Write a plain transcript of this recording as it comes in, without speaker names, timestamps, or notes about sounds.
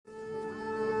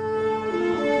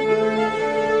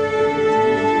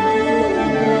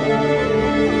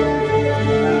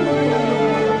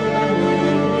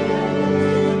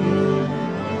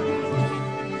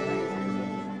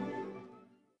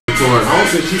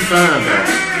since she signed that.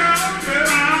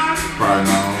 Probably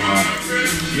not.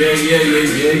 Yeah.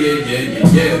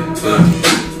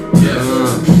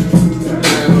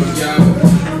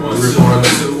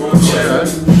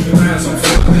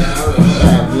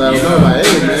 Like,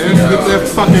 hey man, get that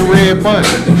fucking red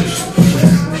button.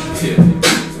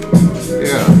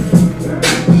 Yeah.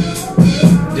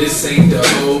 This ain't the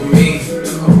old me.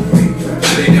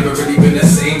 They never really been the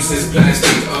same since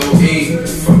plastic OE.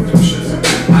 Fuck them shit.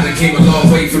 I done came a long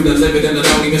way from the living and the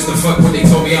lonely. Mr. Fuck when they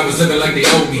told me I was living like they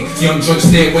owed me. Young drunk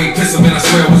stairway pissing, man, I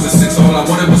swear I was a six. All I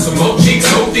wanted was some more cheeks.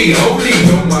 Holy, oh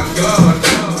my God.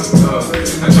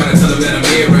 I try to tell them that I'm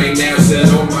here right now. Said,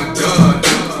 oh my God.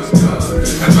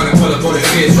 I try to pull up on the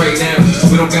fears right now.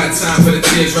 We don't got time for the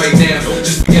tears right now.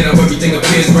 Just forget how everything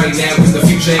appears right now. Cause the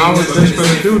future ain't never been the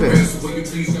same. Do that.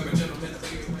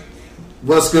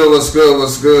 What's good?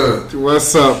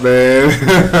 What's up, man?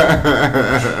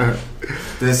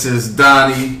 This is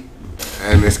Donnie.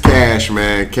 And it's Cash,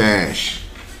 man. Cash.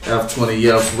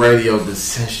 F20F Radio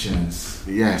Decisions.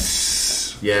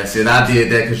 Yes, and I did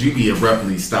that because you be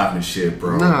abruptly stopping shit,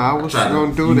 bro. Nah, I was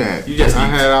gonna do that. You just I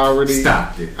had already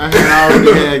stopped it. I had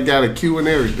already got a cue and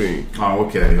everything. Oh,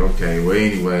 okay. Well,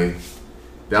 anyway,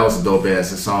 that was a dope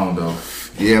ass song though.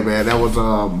 Yeah, man, that was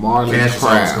Marlon Cash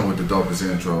always come with the dopest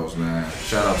intros, man.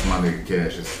 Shout out to my nigga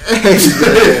Cassius.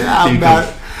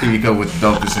 He come with the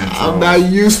dopest intros. I'm not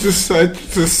used to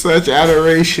such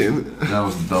adoration. That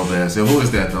was the dope ass. Who is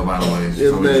that though, by the way?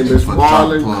 His name is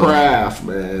Marlon Craft,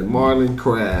 man. Marlon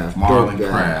Craft.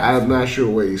 I'm not sure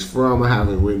where he's from. I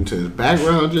haven't written to his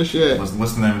background just yet.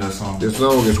 What's the name of that song? This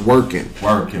song is Working.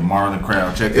 Marlon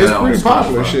Craft. Check that out. It's pretty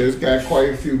popular shit. It's got quite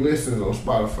a few listens on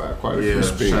Spotify. Quite a few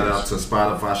spins. Shout out to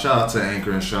Spotify. Shout out to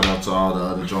Anchor. And shout out to all the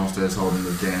other Jones that's holding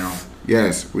it down.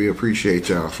 Yes, we appreciate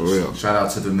y'all for real. Shout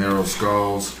out to the Narrow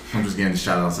Skulls. I'm just getting the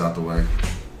shout outs out the way.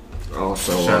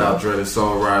 Also, shout out Dreaded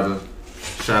Soul Rider.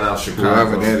 Shout out Chicago.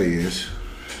 Whoever that is.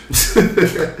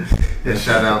 And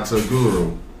shout out to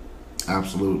Guru.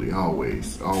 Absolutely,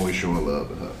 always showing love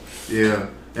to her. Yeah,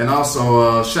 and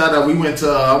also shout out. We went to.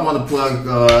 I want to plug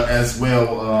as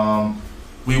well.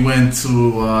 We went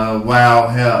to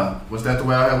Wild Hell. Was that the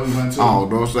Wild Hell we went to? Oh,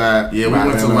 Northside. Yeah, we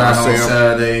went to Wild Hell on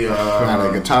Saturday.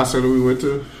 The guitar center we went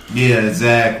to. Yeah,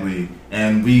 exactly.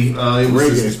 And we it was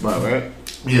reggae spot, right?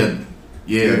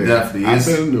 Yeah, definitely. I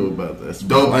never knew about this.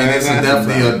 Dope, and it's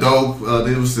definitely a dope.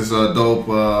 There was this dope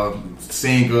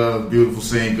singer, beautiful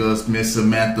singer, Miss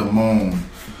Samantha Moon.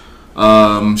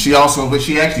 She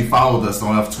actually followed us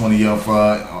on F20F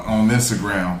on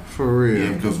Instagram. For real,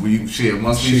 yeah, because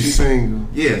she's single.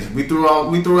 Yeah, she threw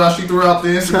out the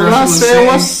Instagram. I said,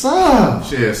 "What's up?"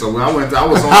 Shit, so I was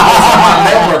on my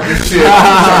network and shit.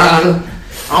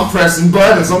 I'm pressing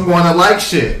buttons. I'm going to like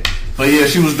shit. But yeah,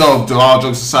 she was dope. To all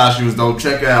jokes aside, she was dope.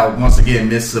 Check out once again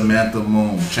Miss Samantha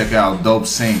Moon. Check out dope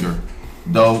singer,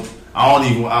 dope.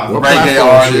 Reggae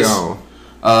artist.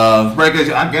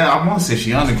 Reggae. I want to say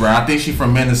she underground. I think she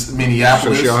from Minneapolis.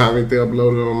 So she don't have anything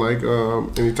uploaded on like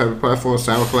any type of platform,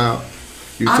 SoundCloud,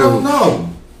 YouTube.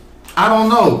 I don't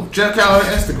know. Check out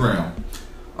her Instagram.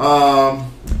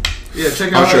 Yeah,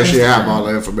 check out. I'm sure she have all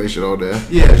the information on there.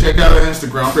 Yeah, check out her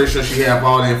Instagram. I'm pretty sure she have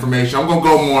all the information. I'm gonna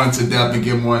go more into depth and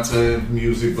get more into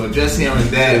music, but just hearing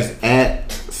that is at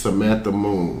Samantha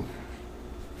Moon.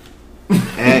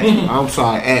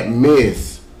 At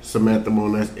Miss Samantha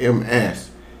Moon. That's MS.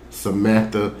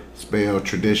 Samantha spelled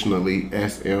traditionally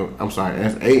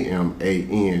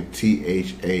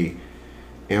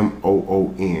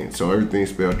SAManthaMoon. So everything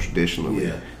spelled traditionally.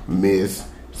 Yeah. Miss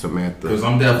Samantha. Because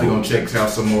I'm definitely gonna check out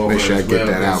some more. Make sure I get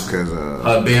that out because her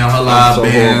live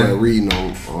band. Reading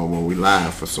on when we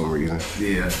live for some reason.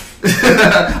 Yeah,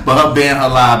 but her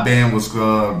live band was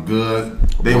good.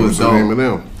 They was dope. What's the name of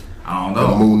them? I don't know.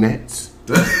 The Moonettes.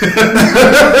 The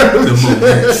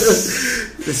Moonettes.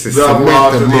 This is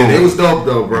Samantha Moon. It was dope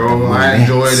though, bro. I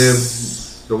enjoyed it.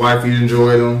 The wifey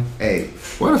enjoyed them. Hey,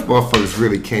 what if motherfuckers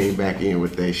really came back in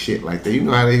with that shit like that? You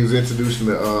know how they was introducing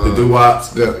the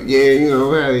doo-wops? You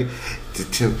know how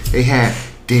they had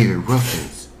David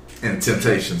Ruffins and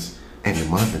Temptations and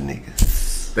them other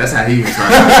niggas. That's how he was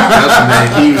trying. That's the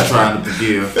name he was trying to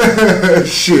forgive.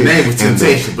 Shit, the name was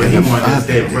Temptation, but he wanted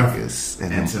David Ruffins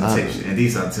and Temptation, and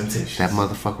these are Temptations. That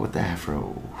motherfucker with the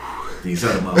afro. These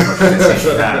other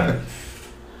motherfuckers that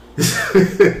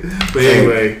But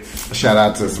anyway, shout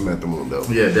out to Samantha Moon though.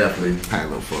 Yeah, definitely. Had a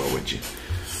little fun with you.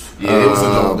 Yeah, it was a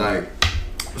dope night.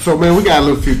 So man, we got a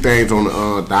little few things on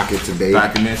the docket today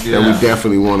Documents, that we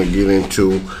definitely want to get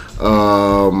into.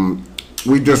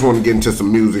 we just want to get into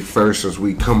some music first, since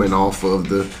we coming off of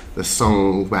the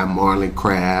song by Marlon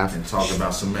Craft and talk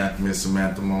about Miss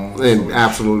Samantha Moon. And so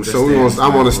absolutely. So I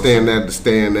want to stay in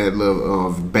that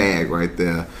little bag right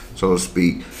there, so to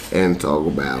speak, and talk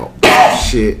about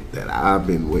shit that I've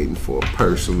been waiting for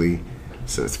personally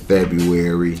since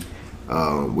February.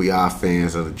 We are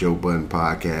fans of the Joe Budden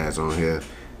podcast on here,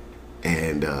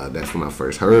 and that's when I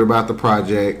first heard about the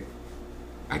project.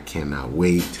 I cannot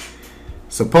wait.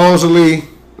 Supposedly,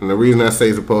 and the reason I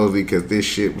say supposedly, because this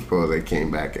shit supposedly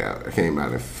came out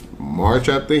in March,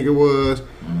 I think it was.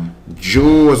 Mm-hmm.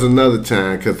 June was another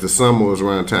time, because the summer was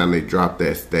around the time they dropped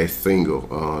that single,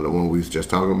 the one we was just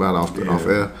talking about off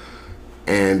air.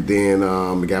 And then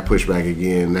it got pushed back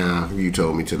again. Now, you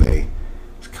told me today,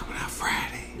 it's coming out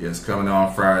Friday. Yeah, it's coming out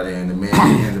on Friday, and the man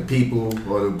and the people,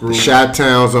 or the group, the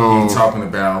Chi-Town's on, talking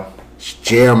about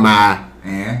Jeremiah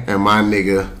and my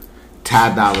nigga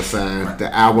Ty Dolla $ign,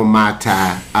 the album My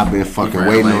Ty. I've been fucking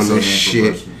waiting on this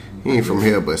shit. He ain't from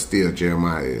here, but still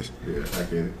Jeremiah is. Yeah, I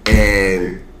get it.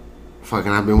 And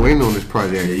fucking, I've been waiting on this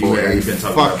project for a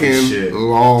fucking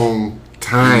long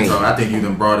time. I think you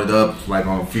done brought it up like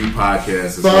on a few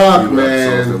podcasts. Fuck,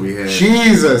 man. That we had.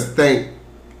 Jesus,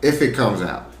 if it comes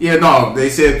out. Yeah, no, they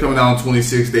said coming out on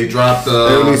 26th. They dropped.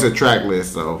 They released a track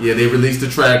list, so yeah, they released the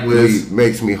track list.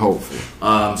 Makes me hopeful.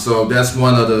 So that's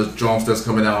one of the joints that's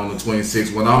coming out on the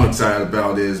 26th. What I'm excited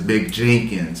about is Big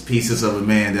Jenkins, Pieces of a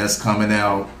Man, that's coming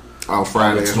out on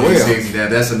Friday as well.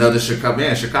 That's another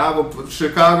Chicago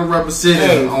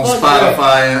representing on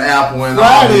Spotify and Apple and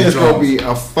Friday is gonna be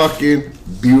a fucking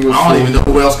beautiful. I don't even know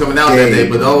who else coming out that day,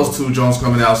 but those two joints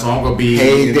coming out, so I'm gonna be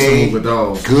in tune with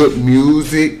those. Good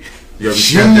music.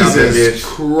 Jesus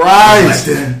Christ,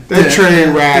 that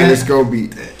train ride is gonna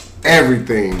be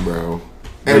everything, bro.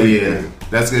 Everything. Yeah,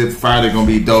 that's good. Friday gonna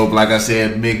be dope. Like I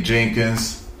said, Mick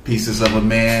Jenkins, Pieces of a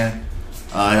Man.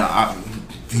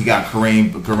 He got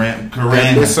Kareem,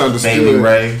 Bailey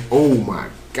Ray. Oh my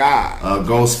God.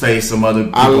 Ghostface, some other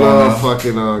people. I love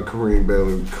fucking Kareem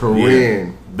Bailey.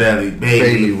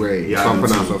 Bailey Ray. Yeah, I'm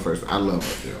pronouncing her first. I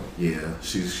love her, yo. Yeah,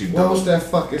 she what dope. was that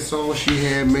fucking song she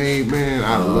had made, man?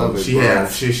 I love it. She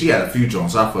had a few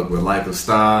joints I fuck with, Like a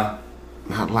Star.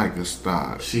 Not Like a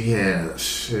Star. She had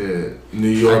New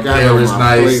York, Paris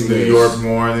Nights, New York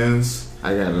Mornings.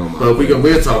 I got it on my. But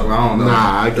we'll talk. I don't know.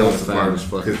 Nah, I gotta find this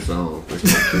fucking song.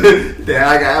 Then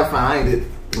I gotta find it.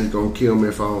 It's gonna kill me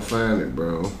if I don't find it,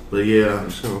 bro. But yeah,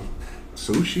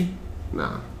 sushi?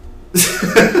 Nah.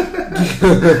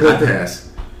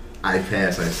 I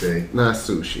pass. I say. Not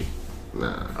sushi.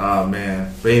 Nah. Oh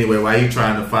man. But anyway, while you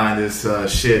trying to find this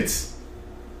shit,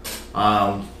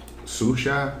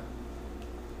 Sushi? I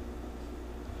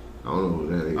don't know who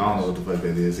that is. I don't know what the fuck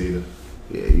that is either.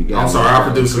 Yeah, you got. I'm sorry, our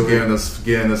producer giving us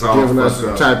all giving us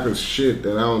some type of shit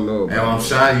that I don't know about. And I'm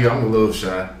shy. Yeah, I'm a little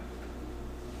shy.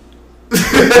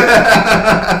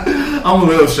 I'm a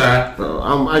little shy. Bro,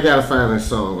 I gotta find this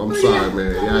song. I'm sorry,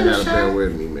 man. Y'all gotta bear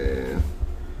with me, man.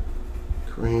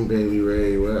 Kareem Bailey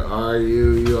Ray, where are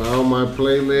you? You're on my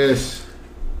playlist.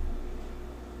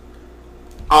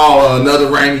 Oh, Another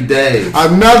Rainy Day.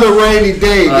 Another Rainy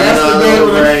Day. That's the name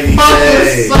of the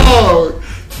fucking song.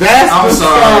 That's the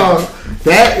song.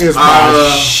 That is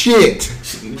my shit.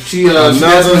 She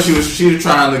was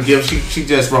trying to give. She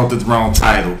just wrote the wrong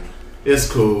title. It's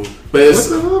cool, but it's,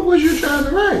 what the fuck was you trying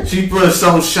to write? She put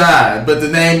So Shy, but the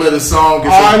name of the song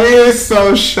is it is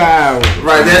So Shy.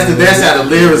 Right, that's how the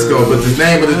lyrics go. But the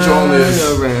name of the joint is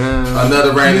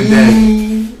Another Rainy Day.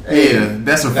 Yeah,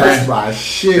 that's my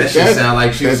shit. That shit sound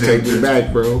like she was take me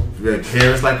back, bro.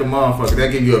 Paris like a motherfucker.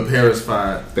 That give you a Paris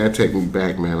vibe. That take me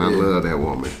back, man. I love that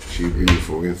woman. She's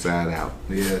beautiful inside out.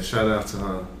 Yeah, shout out to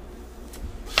her.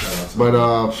 But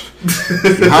her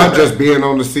just being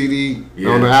on the CD,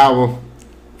 on the album,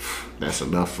 that's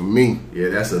enough for me. Yeah,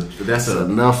 that's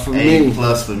enough for A me.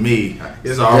 plus for me.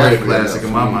 It's already a classic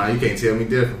in my mind. You can't tell me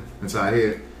different inside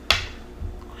here.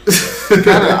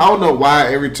 I don't know why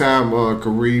every time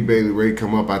Kareem Bailey Ray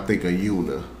come up, I think of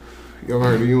Yuna. You ever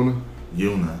heard of Yuna?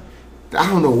 Yuna. I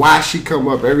don't know why she come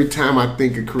up every time I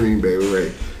think of Kareem Bailey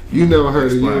Ray. You never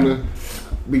heard of Yuna?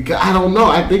 Because I don't know.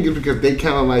 I think it's because they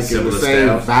kind of like in the same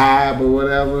vibe or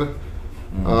whatever.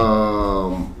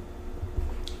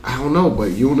 I don't know,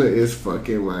 but Yuna is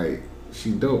fucking like,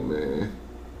 she dope, man.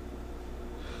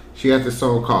 She got this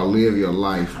song called "Live Your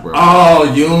Life," bro.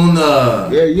 Oh,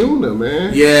 Yuna. Yeah, Yuna,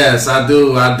 man. Yes, I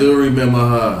do. I do remember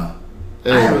her.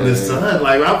 Hey, I haven't listened to her.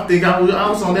 Like I think I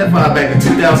was on that vibe back in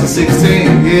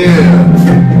 2016.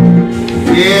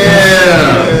 Yeah.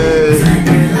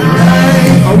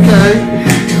 Okay. Okay.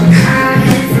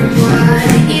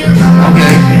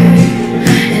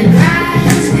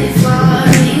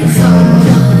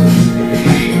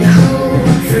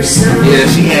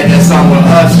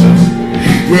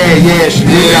 she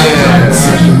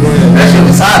That shit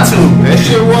was hot too. That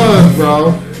shit was,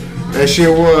 bro. That shit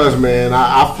was, man.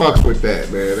 I fucked with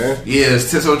that, man. Yes,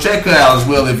 so check her out as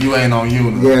well if you ain't on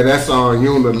Una. Yeah, that's on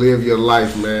Una, Live Your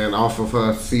Life, man. Off of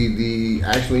her CD,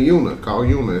 actually Una, called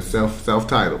Una,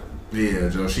 self-titled. Yeah,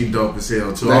 Joe, she dope as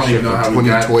hell too. That I don't shit even know how from we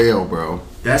got 2012, bro.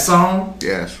 that song.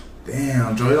 Yes.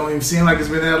 Damn, Joe, it don't even seem like it's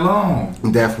been that long.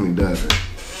 It definitely doesn't.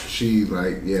 She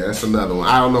that's another one.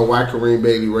 I don't know why Kareem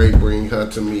Bailey Ray bring her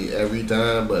to me every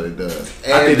time, but it does.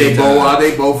 I think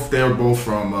they're both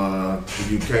from the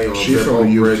UK or She's they're from both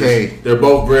UK. British. They're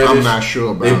both British. I'm not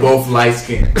sure about They it. both light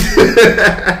skinned.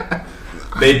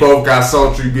 They both got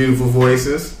sultry, beautiful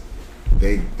voices.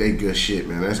 They good shit,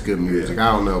 man. That's good music.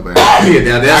 I don't know, man.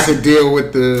 Yeah, I could deal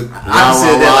with the I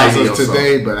said that like of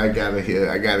today, but I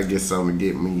gotta get something to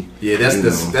get me. Yeah, that's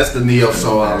the neo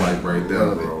soul I like right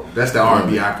there, bro. That's the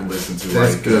R&B I can listen to.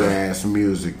 That's right good there. ass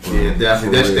music, bro. Yeah,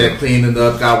 definitely. That's that cleaning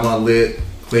up, got one lit,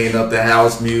 clean up the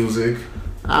house music,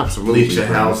 Absolutely. bleach your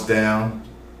bro. house down.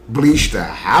 Bleach the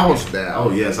house down.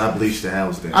 Oh yes, I bleached the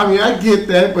house down. I mean, I get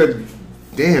that, but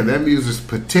damn, that music's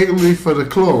particularly for the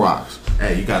Clorox.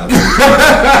 Hey, you gotta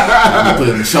put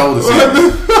it in the shoulders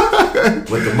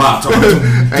with the mop.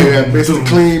 Hey, that Mr.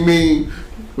 Clean Mean,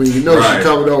 when you know Right. she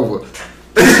coming over.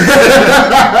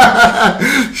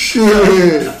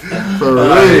 Shit, for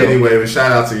real. Anyway, but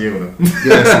shout out to Una.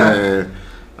 Yes, man.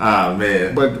 Ah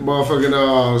man. But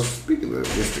motherfucking speaking of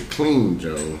Mr. Clean,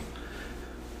 Joe,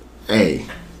 hey,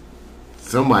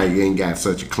 somebody ain't got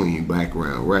such a clean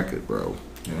background record, bro.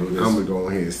 I'm gonna go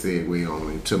ahead and segue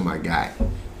on into my guy,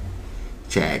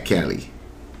 Chad Kelly.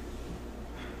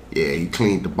 Yeah, he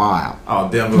cleaned the bar out. Oh,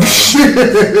 Denver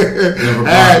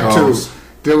Had Broncos. to.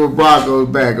 Denver Broncos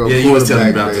back on. Yeah, you was telling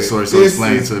me quarterback, about this man. story, so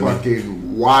explain is to me.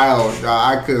 fucking wild,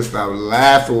 dog. I couldn't stop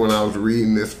laughing when I was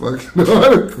reading this fucking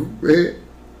article, man.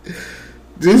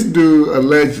 This dude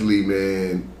allegedly,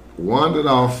 man, wandered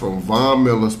off from Von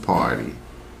Miller's party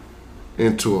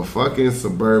into a fucking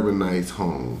suburbanite's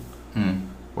home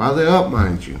while they're up,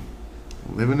 mind you,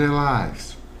 living their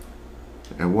lives.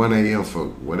 At 1 a.m. for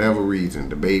whatever reason,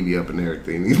 the baby up and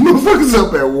everything. These motherfuckers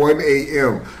up at 1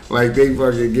 a.m. like they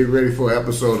fucking get ready for an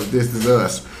episode of This Is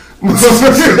Us.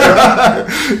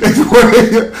 This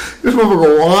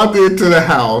motherfucker wandered into the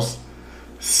house,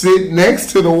 sit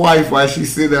next to the wife while she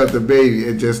sit out the baby,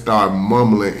 and just start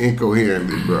mumbling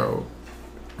incoherently, bro.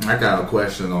 I got a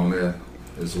question on that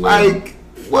as well. Like,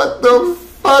 what the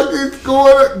fuck is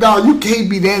going on? No, you can't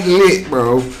be that lit,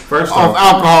 bro. First off off-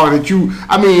 alcohol that you.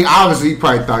 I mean, obviously, he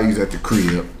probably thought he was at the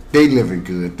crib. They living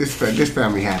good. This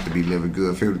family had to be living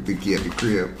good for him to think he at the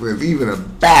crib. Because even a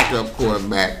backup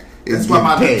quarterback is That's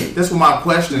what getting paid. that's what my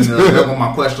question. That's what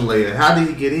my question later. How did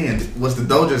he get in? Was the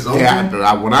door just open?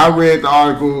 Yeah, when I read the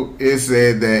article, it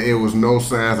said that it was no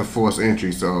signs of forced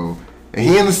entry. So, and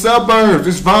he in the suburbs.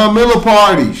 It's Von Miller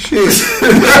party. Shit.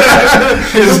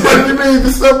 What do you mean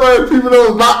the suburbs people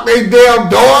don't lock their damn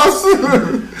doors?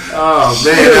 Oh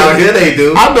man, out here they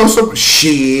do. I know some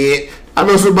shit. I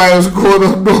know somebody was going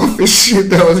up north and shit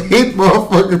that was hit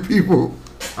motherfucking people.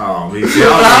 Oh, me.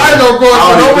 I ain't gonna go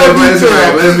into no more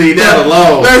detail. Let's leave that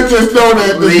alone. Let's just know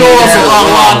that the Leave doors that are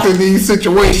unlocked alone. in these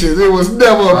situations. It was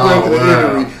never a break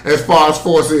wow. entry as far as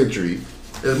forced entry.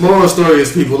 The moral story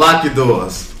is people lock your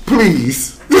doors.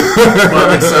 Please.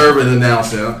 Public service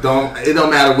announcement. It don't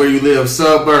matter where you live,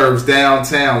 suburbs,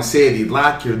 downtown, city.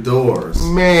 Lock your doors.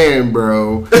 Man,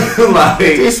 bro. Like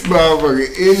This motherfucker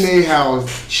in their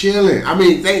house chilling. I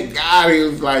mean, thank God he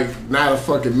was like not a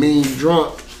fucking mean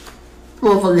drunk.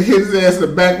 Motherfucker hit his ass in the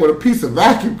back with a piece of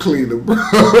vacuum cleaner, bro.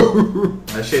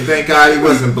 that shit. Thank God he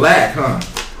wasn't black, huh?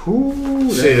 Ooh,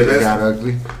 that Shit, shit that's- got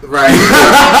ugly. Right.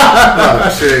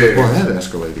 Oh shit. Boy, that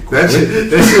escalated That quickly. shit.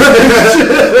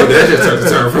 That just took the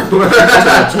turn for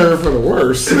That turn for the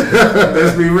worse.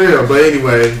 Let's be real. But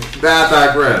anyway, I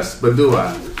digress. But do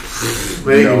I?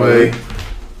 But anyway.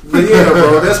 But yeah,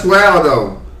 bro, that's wild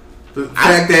though. The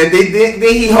fact that did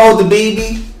he hold the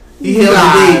baby? He held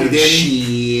the baby, didn't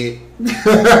he? Shit. He's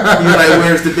like,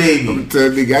 where's the baby?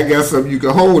 Tell nigga, I got something you can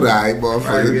hold, alright, Right,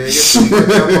 motherfucker. yeah, get some shit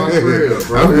up on grill,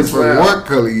 bro. I'm That's for wild. what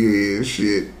color you is,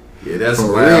 shit. Yeah, that's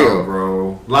For wild, real.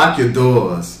 bro. Lock your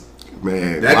doors.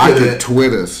 Man, That lock coulda- your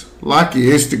Twitters. Lock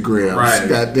your Instagrams. Right.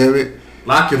 God damn it.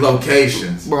 Lock your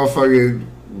locations. Motherfucker,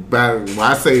 when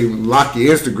I say lock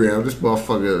your Instagram, this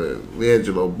motherfucker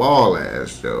Angelo Ball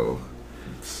ass, yo.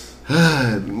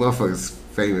 Motherfucker's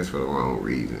famous for the wrong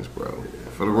reasons, bro.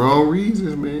 For the wrong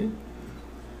reasons, man.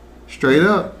 Straight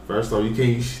up. First off,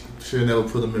 you should never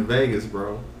put them in Vegas,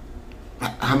 bro.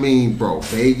 I mean, bro,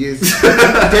 Vegas.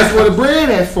 That's where the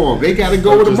brand at for 'em. They got to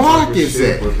go where the Just talking market's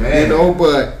shit, at. but man. You know,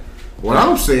 but what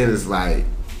I'm saying is like,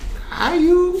 How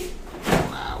you?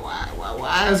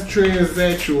 Why is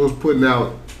transsexuals putting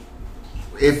out?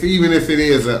 Even if it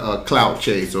is a clout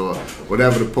chase or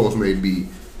whatever the post may be.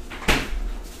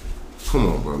 Come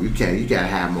on, bro. You gotta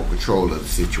have more control of the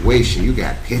situation. You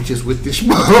got pictures with this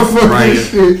motherfucker. Right.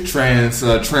 Shit.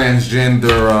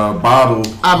 Transgender bottle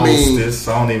hostess.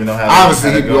 I don't even know how.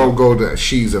 Obviously, you gonna go the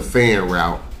she's a fan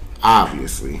route.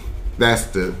 Obviously, that's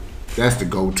the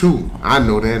go-to. I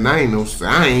know that, and I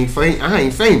ain't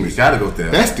famous. You gotta go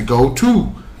there. That's the go-to.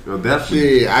 Yo,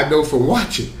 definitely. Yeah, I know from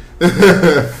watching.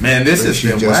 Man, this is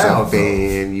just wild, a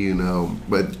fan, you know.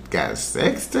 But got a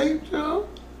sex tape, Joe?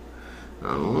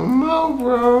 I don't know,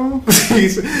 bro. you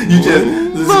just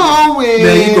no, man.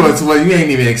 Then you going to what you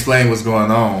ain't even explain what's going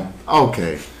on.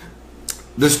 Okay,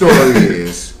 the story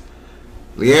is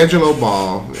LiAngelo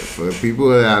Ball. For people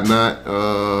that are not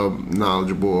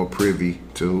knowledgeable or privy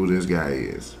to who this guy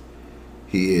is,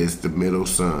 he is the middle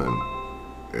son.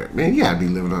 Man, you gotta be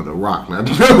living under a rock now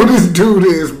to know who this dude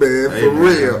is, man. For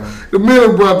real. The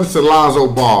middle brother to Lonzo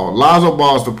Ball. Lonzo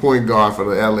Ball's the point guard for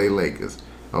the LA Lakers.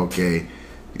 Okay.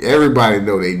 Everybody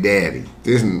know they daddy.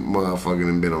 This motherfucker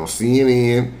done been on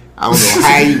CNN. I don't know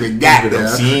how he even got there.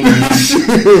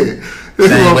 CNN.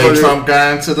 Same way Trump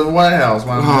got into the White House.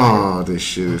 Oh, this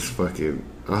shit is fucking...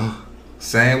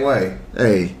 Same way.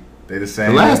 Hey. They the same.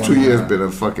 The last 2 years been a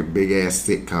fucking big-ass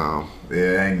sitcom.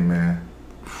 Yeah, ain't man.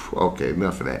 Okay,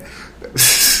 enough of that.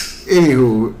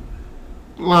 Anywho,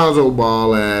 Lonzo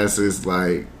Ball ass is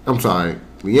like... I'm sorry.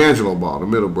 LiAngelo Ball, the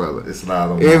middle brother. It's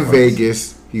Lonzo in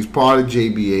Vegas. He's part of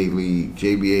JBA League.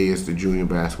 JBA is the Junior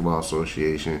Basketball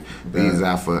Association. These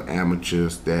are for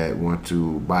amateurs that want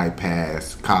to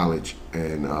bypass college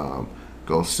and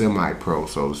go semi-pro,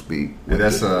 so to speak.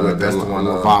 That's the one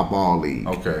LeVar Ball League.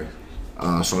 Okay.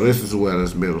 So this is where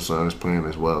this middle son is playing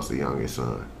as well as the youngest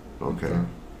son. Okay.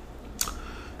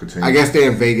 Continue. I guess they're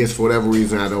in Vegas for whatever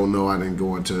reason. I don't know. I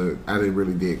didn't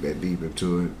really dig that deep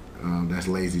into it. That's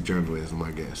lazy journalism,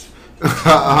 I guess.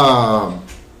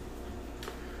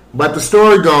 But the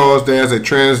story goes, there's a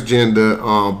transgender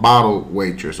bottle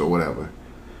waitress or whatever,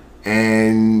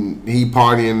 and he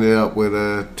partying it up with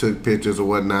her, took pictures or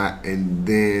whatnot, and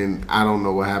then I don't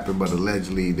know what happened, but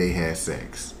allegedly they had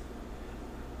sex.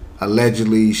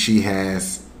 Allegedly she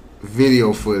has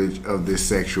video footage of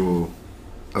this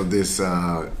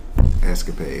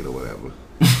escapade or whatever.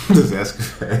 This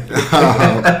escapade.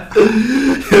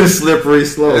 Slippery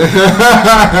slope.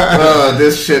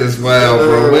 This shit is wild,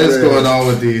 bro. What's going on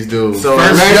with these dudes? So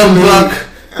allegedly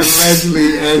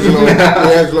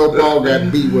Angelo Ball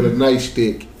got beat with a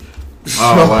nightstick.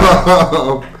 Oh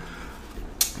wow.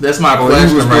 That's my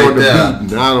question right there.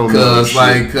 I don't know.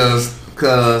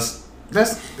 Cause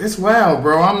it's wild,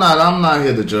 bro. I'm not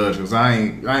here to judge because I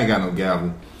ain't got no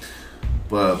gavel.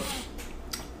 But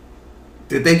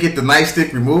did they get the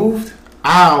nightstick removed?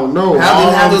 I don't know.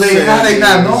 How they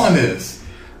not knowing this?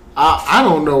 I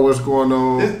don't know what's going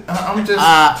on.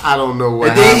 I don't know what.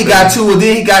 And then he got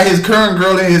Then he got his current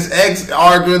girl and his ex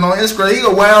arguing on Instagram. He a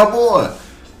wild boy.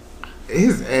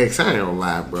 His ex, I ain't gonna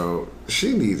lie, bro.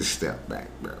 She needs to step back,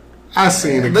 bro. I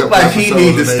seen it. Look like he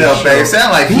need to step back.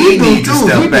 Sound like he need to step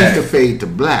back. He needs to fade to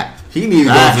black. He need to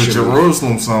go to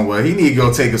Jerusalem somewhere. He need to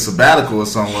go take a sabbatical or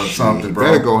something,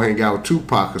 bro. Better go hang out with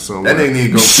Tupac or somewhere. That nigga need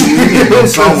to go. He need to go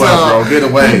somewhere, bro. Get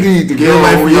away. Get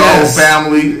away from your own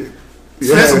family.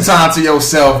 Spend some time to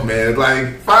yourself, man.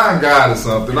 Like, find God or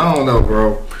something. I don't know,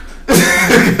 bro.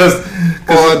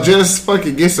 Or just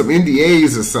fucking get some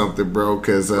NDAs or something, bro.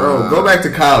 Because go back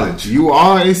to college. You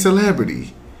are a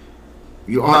celebrity.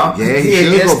 You are. No, he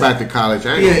should go back to college.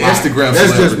 I ain't gonna Instagram.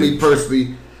 That's just me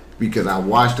personally, because I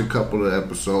watched a couple of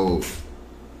episodes.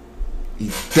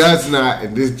 He does not,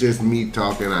 and this is just me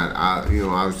talking. I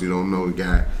obviously don't know the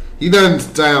guy. He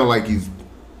doesn't sound like he's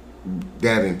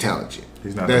that intelligent.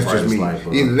 He's not. That's just me.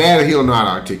 Either that or he don't know how to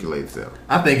articulate himself.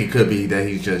 I think it could be that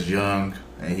he's just young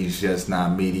and he's just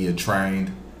not media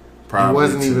trained. It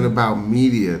wasn't even about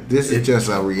media. This is just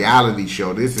a reality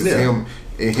show. This is him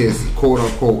in his quote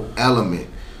unquote element.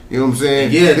 You know what I'm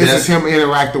saying? Yeah. This is him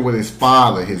interacting with his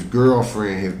father, his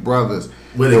girlfriend, his brothers.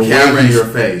 With a camera in your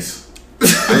face.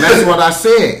 And that's what I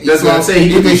said. That's what I'm saying.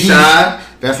 He can be shy.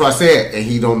 That's what I said. And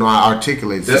he don't know how to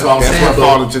articulate. That's what I'm saying. That's what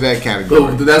falls into that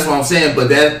category. But that's what I'm saying. But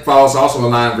that falls also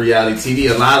in line with reality TV.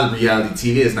 A lot of reality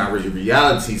TV is not really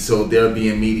reality. So they're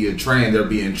being media trained. They're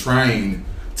being trained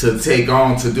to take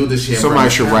on, to do this shit.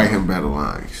 Somebody should write him better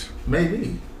lines.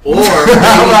 Maybe. Or, you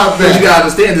gotta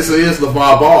understand, this is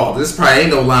LeVar Ball. This probably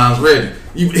ain't no lines written.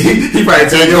 He probably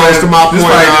tell you to my point. This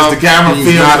probably just the camera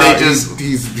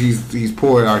film. He's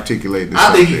poor at articulating.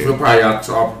 I think he could probably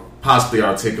possibly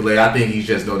articulate. I think he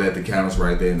just know that the camera's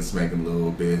right there and it's making a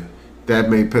little bit. that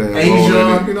may play a And he's role in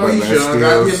young, it, you know, but he's let's young. still He'll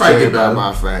probably stand get by better.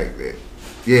 my fact that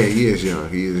yeah, he is young.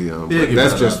 He is young. He'll But get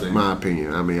that's better, I just think. my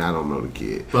opinion. I mean, I don't know the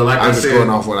kid. But like I'm I just said- going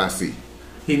off what I see.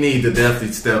 He need to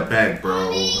definitely step back,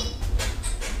 bro.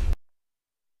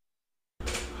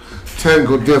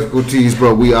 Technical difficulties,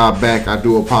 but we are back. I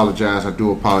do apologize.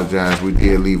 We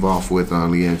did leave off with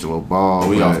LiAngelo Ball.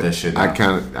 We but off that shit now. I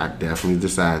definitely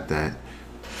decided that.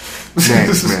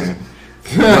 Next, man.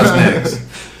 What's next?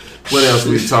 What else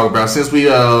we talk about? Since we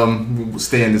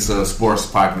stay in this sports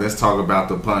pocket, let's talk about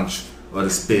the punch or the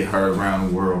spit heard around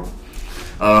the world.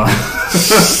 The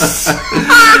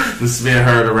spit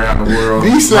heard around the world.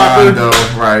 D-slapper. Rondo,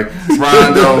 right?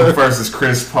 Rondo versus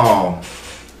Chris Paul.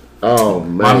 Oh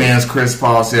man, My man's Chris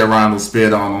Paul said Rondo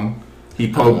spit on him.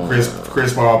 He poked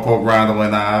Chris Paul poked Rondo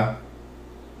in the eye.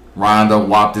 Rondo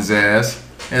whopped his ass.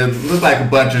 And it looked like a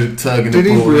bunch of tugging. Did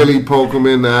and he pulling. really poke him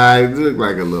in the eye? It looked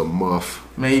like a little muff.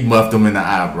 Man, he muffed him in the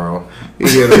eye, bro. He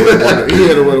hit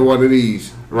him with one of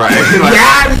these. Right.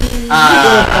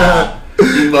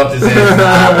 He muffed his ass in the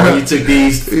eye, bro. He took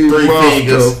these He three muffed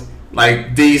fingers, him.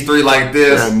 like these three like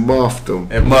this, I muffed him.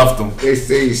 and muffed him. They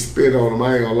say he spit on him.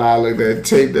 I ain't gonna lie. Look at that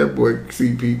tape. That boy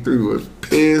CP3 was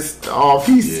pissed off.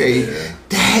 He say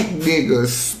that nigga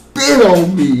spit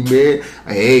on me, man.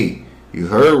 Hey, you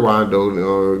heard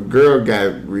Rondo? Girl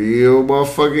got real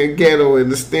motherfucking ghetto in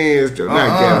the stands.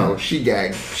 Not ghetto. She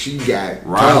got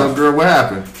Rondo tough. girl, what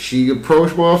happened? She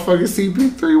approached motherfucking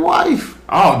CP3 wife.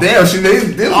 Oh damn, this must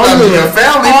be a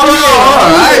family. I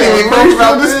I didn't even think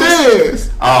about the this. stairs.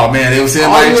 Oh man, they was sitting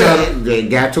by each other. They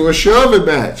got to a shoving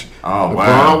match. Oh, LeBron's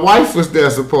wow. wife was there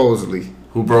supposedly.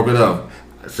 Who broke it up?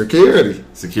 Security.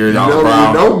 Security You on know,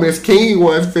 Brown. you know Miss King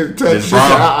wasn't fit to touch. Miss She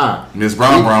Brown. said, Miss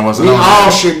Brown wasn't We on all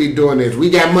that. should be doing this. We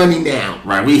got money now.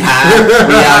 Right, we high, we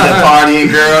out there partying,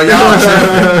 girl. Y'all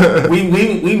tripping.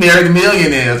 We married the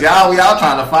millionaires. We all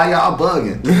trying to fight. Y'all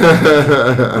bugging.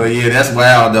 But yeah, that's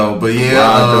wild though. But yeah,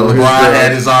 Wild, though. LeBron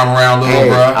had his arm around little Hey,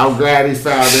 bro. I'm glad he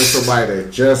found in somebody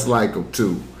that just like him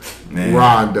too. Man.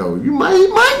 Rondo. He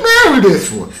might marry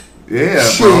this one. Yeah,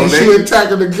 She bro.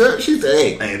 attacking the girl. She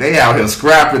said, hey. They out here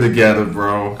scrapping together,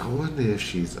 bro. I wonder if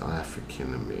she's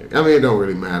African American. I mean, it don't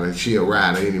really matter. She a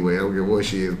rider anyway. I don't care what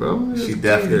she is, but She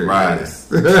definitely riding.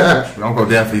 Yeah, I'm gonna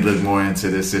definitely look more into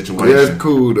this situation. it's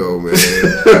cool though, man.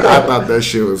 I thought that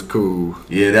shit was cool.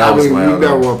 Yeah, that was we wild, never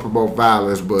though. want to promote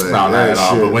violence, but No, not that at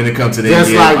all. shit, But when it comes to the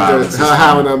just NBA like violence, her it's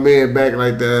having a man back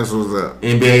like that, that's what's up.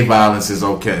 NBA violence is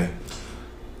okay.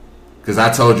 Because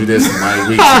I told you this like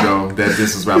weeks ago that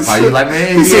this is about fight. You're like,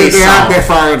 man, He said NBA they're out there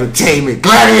soft. for entertainment,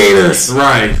 gladiators.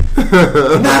 Right.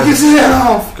 Knock his head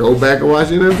off. Go back and watch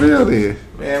NFL then.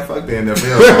 Man, fuck the NFL.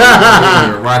 Bro. We ain't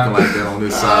even rocking like that on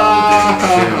this side of the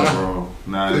NFL, bro.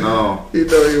 Not at all. You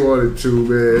know you wanted to,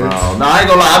 man. No, I ain't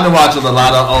gonna lie. I've been watching a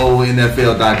lot of old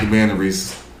NFL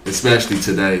documentaries, especially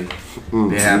today.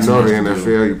 They have You too know much the to do.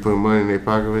 NFL, you put money in their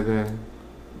pocket with that.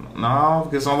 No,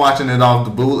 because I'm watching it off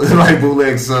the bootlegs of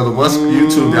the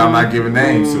YouTube that I'm not giving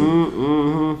names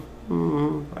to.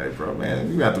 Like, bro,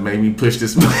 man, you have to make me push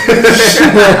this.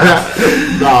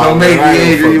 Don't make me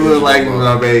angry. You look like when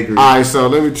I'm angry. Alright, so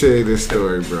let me tell you this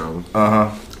story, bro.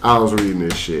 Uh-huh. I was reading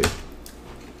this shit.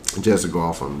 Just to go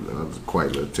off on quite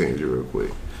a little tangent real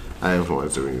quick. I just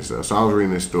wanted to read this stuff. So I was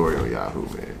reading this story on Yahoo,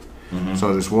 man.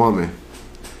 So this woman,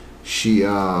 she,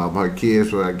 her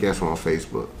kids were, I guess, on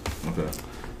Facebook. Okay.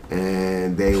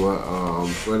 And they were,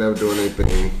 whatever, doing their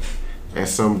thing. And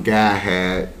some guy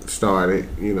had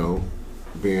started,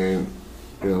 being,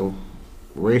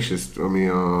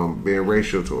 racist. Being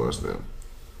racial towards them.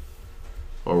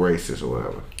 Or racist or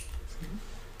whatever.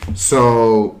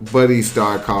 So, Buddy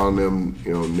started calling them,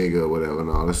 nigga or whatever and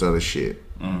all this other shit.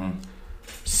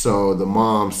 So the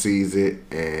mom sees it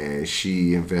and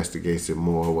she investigates it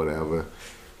more or whatever.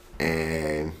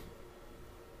 And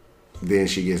then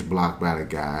she gets blocked by the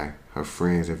guy. Her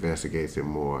friends investigates it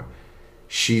more.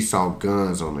 She saw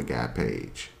guns on the guy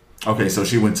page Okay, so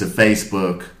she went to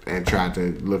Facebook. and tried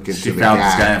to look into She the found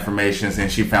this guy guy information,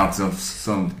 and she found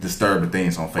some disturbing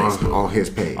things on Facebook on his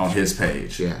page. on his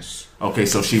page. Yes. Okay,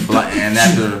 so she and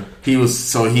after he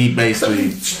basically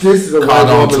This is a caught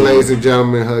white on to woman, it. ladies and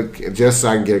gentlemen. Just so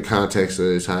I can get context of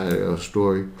this entire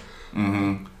story.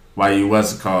 Why you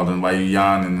calling, why you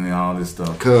yawning and all this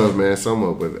stuff. Cause man, some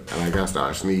of it, like I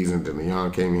started sneezing, then the yawn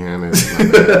came behind it.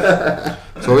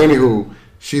 So anywho,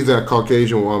 she's a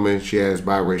Caucasian woman. She has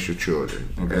biracial children,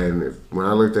 Okay. and when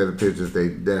I looked at the pictures, they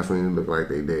definitely look like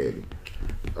they daddy.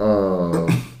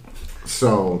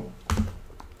 So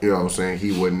you know what I'm saying,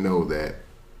 he wouldn't know that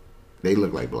they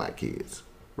look like black kids.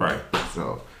 Right.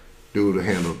 So dude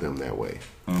handled them that way.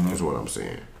 Is what I'm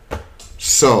saying.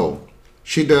 So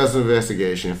She does an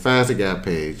investigation, finds the guy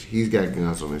page. He's got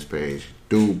guns on his page.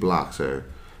 Dude blocks her.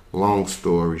 Long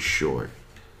story short,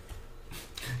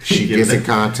 she gets in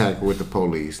contact with the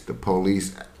police. The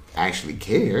police actually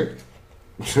cared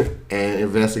and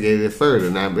investigated it further.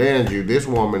 Now, mind you, this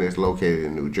woman is located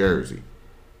in New Jersey.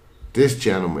 This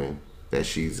gentleman that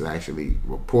she's actually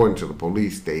reporting to the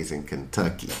police stays in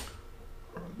Kentucky.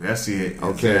 That's it.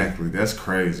 Okay. Exactly. That's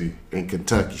crazy. In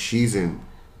Kentucky. She's in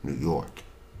New York.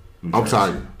 I'm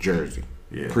sorry, Jersey.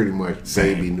 Yeah. Pretty much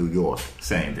Same. baby New York.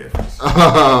 Same difference.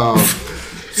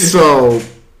 So,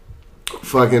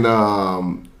 fucking,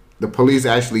 the police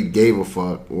actually gave a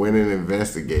fuck, went and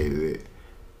investigated it.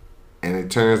 And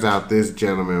it turns out this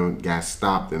gentleman got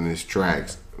stopped in his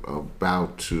tracks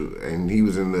and he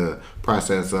was in the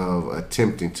process of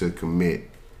attempting to commit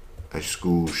a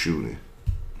school shooting.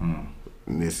 And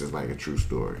this is like a true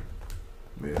story.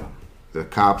 Yeah. The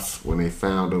cops, when they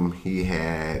found him, he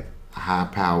had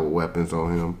high-powered weapons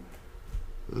on him,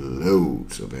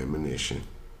 loads of ammunition,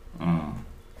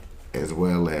 as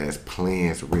well as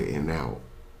plans written out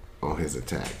on his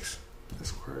attacks.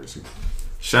 That's crazy.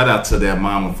 Shout out to that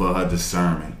mama for her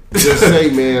discernment. Just say,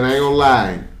 man, I ain't gonna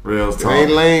lie. Real It talk.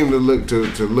 ain't lame to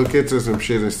look into some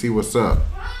shit and see what's up.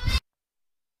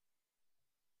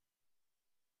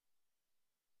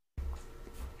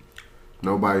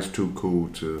 Nobody's too cool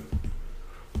to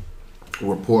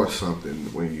report something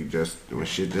when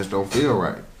shit just don't feel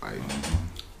right. Like,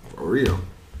 for real.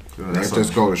 That's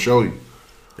just go to show you.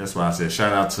 That's why I said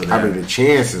shout out to that. I mean, the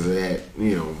chances of that,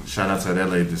 Shout out to that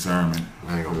lady discernment.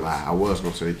 I ain't gonna lie. I was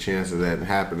gonna say the chances of that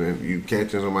happening, you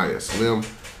catching somebody is slim,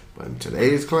 but in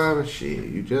today's climate, shit,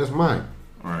 you just might.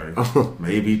 Right.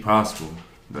 Maybe possible.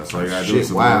 That's all you gotta do. Shit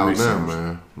Is a wild little research. now,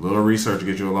 man. A little research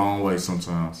get you a long way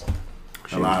sometimes.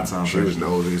 A lot of times. She was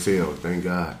nosy as hell, thank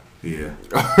God. Yeah.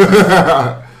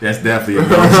 That's definitely a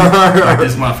nosy. Like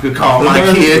this motherfucker call my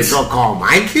kids. Don't call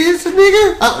my kids a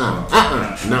nigga?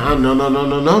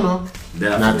 No.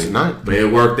 Definitely. Not tonight. But it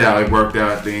worked out. It worked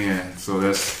out at the end. So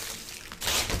that's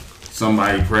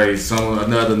somebody praised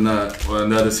another nut or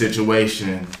another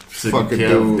situation. Fucking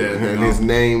dude, and his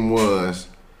name was,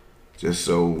 just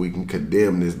so we can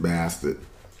condemn this bastard.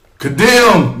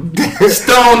 Condemn!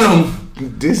 Stone him!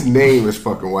 This name is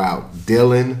fucking wild.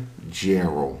 Dylan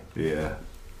Gerald. Yeah.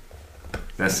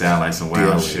 That sound like some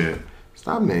wild Dylan. shit.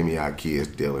 Stop naming y'all kids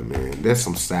Dylan, man. That's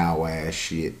some sour ass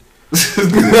shit.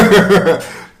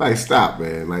 Like, stop,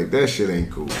 man. Like, that shit ain't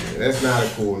cool, man. That's not a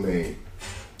cool name.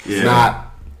 Yeah. It's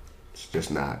not. It's just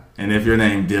not. And if your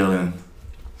name Dylan,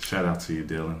 shout out to you,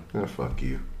 Dylan. Oh, fuck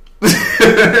you.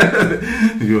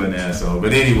 You an asshole.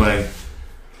 But anyway,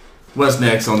 what's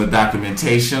next on the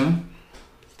documentation?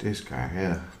 This guy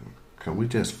here. Can we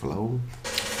just flow?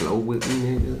 Flow with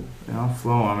me, nigga? Yeah, I'm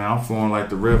flowing, man. I'm flowing like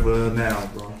the river now,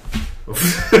 bro.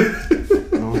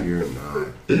 No, you're not.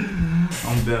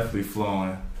 I'm definitely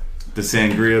flowing. The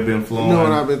sangria been flowing. You know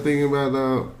what I've been thinking about,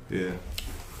 dog? Yeah.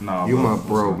 No, You my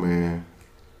bro, man.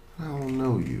 I don't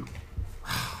know you.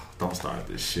 Don't start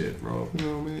this shit, bro. You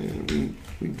know, man,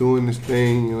 we doing this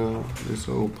thing, this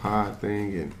whole pod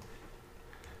thing, and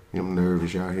I'm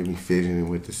nervous. Y'all hear me fidgeting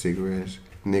with the cigarettes.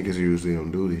 Niggas usually don't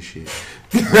do this shit.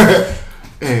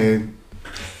 And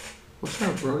what's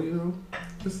up, bro?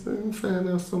 Just find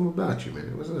out something about you,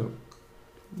 man. What's up?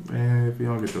 Man, if you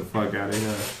don't get the fuck out of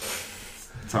here,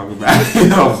 talk about you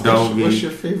don't know me. What's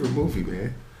your favorite movie,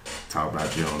 man? Talk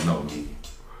about you don't know me.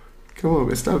 Come on,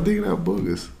 man. Stop digging out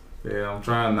boogers. Yeah, I'm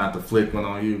trying not to flick one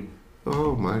on you.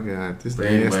 Oh, my God. This But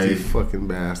nasty anyway. fucking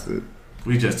bastard.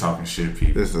 We just talking shit,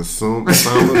 people. This a son of a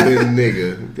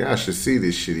nigga. Y'all should see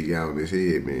this shit he got on his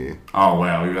head, man. Oh,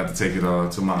 wow. We got to take it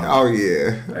to my... Oh,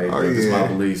 yeah. Hey, Oh, this is my yeah.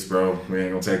 beliefs, bro. We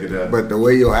ain't gonna take it up. But the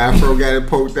way your afro got it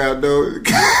poked out, though,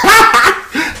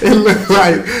 it looked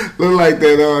like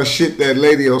that shit that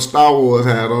lady on Star Wars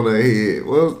had on her head.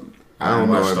 Well, I don't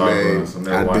know her name.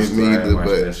 I didn't either,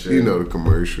 but you know the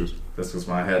commercials. That's because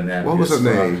my head nappy. What was her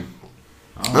name?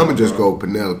 I'm gonna just go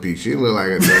Penelope. She look like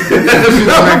a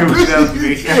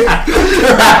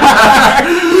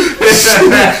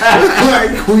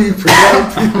like Queen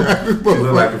Penelope.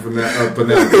 Look like a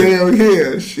Penelope. Hell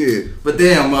yeah, shit. But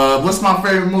damn, what's my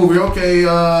favorite movie? Okay,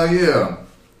 yeah.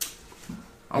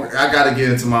 I gotta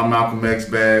get into my Malcolm X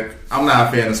bag. I'm not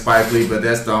a fan of Spike Lee, but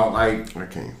that's the like. I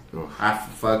can't. Ugh. I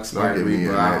fuck Spike Don't get me Lee, in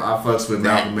but that. I fucks with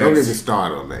Malcolm Don't get X. me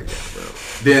started on that guy, bro.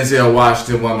 Denzel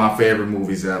Washington, one of my favorite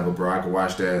movies ever, bro. I could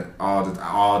watch that all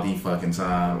the fucking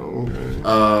time.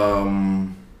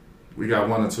 Okay. We got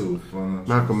one or two.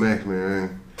 Malcolm X,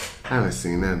 man. I haven't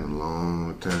seen that in a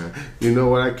long time. You know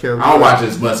what I kept? I don't watch it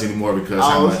as much anymore because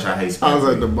how much I hate Spike I was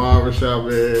Lee. at the barbershop,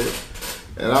 man,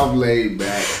 and I'm laid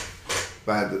back, if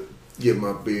I had to get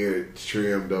my beard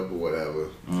trimmed up or whatever,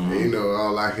 and, you know,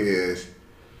 all I hear is,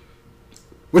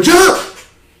 "What you up?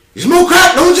 You smoke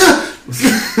crack, don't you?"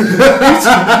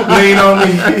 Lean on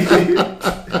me.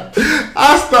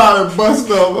 I started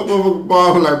busting up. My motherfucking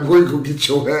mom like, "Boy, you gonna get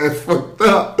your ass fucked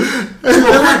up."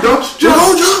 Don't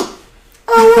jump.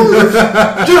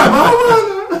 Jump.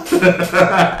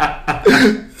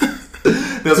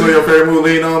 That's what your favorite movie,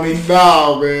 Lean on Me?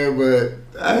 No, man, but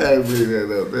I had to bring that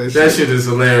up. That shit is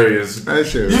hilarious. That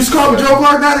shit. You just call me Joe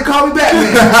Clark, now they call me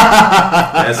Batman.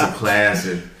 That's a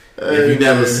classic. If you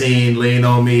never seen Lean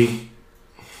on Me,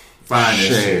 find that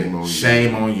shit.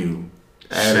 Shame on you.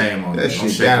 Shame on you. That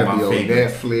shit gotta be on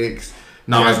Netflix.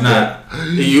 No, it's not.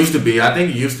 It used to be. I think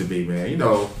it used to be, man. You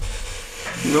know.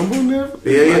 Number Netflix.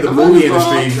 Yeah, the movie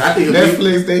industry. I think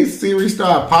Netflix, they series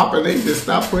started popping. They just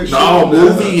stopped putting shit No, on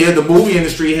movie. Yeah, the movie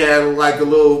industry had like a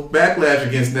little backlash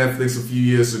against Netflix a few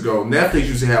years ago. Netflix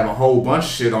used to have a whole bunch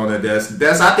of shit on it. That's.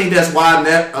 I think that's why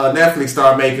Netflix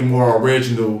started making more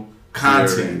original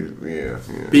content. Yeah.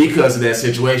 Because of that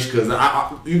situation. Because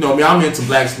you know me, I'm into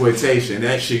blaxploitation.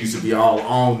 That shit used to be all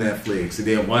on Netflix, and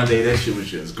then one day that shit was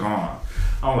just gone.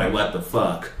 I'm like, what the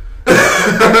fuck?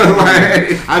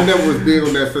 Like, I never was big on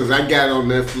Netflix. I got on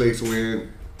Netflix when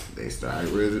they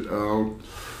started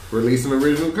releasing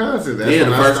original content. That's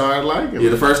when I started liking it.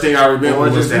 Yeah, the first thing I remember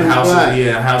was that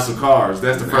House of Cards.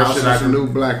 That's the first shit I could. New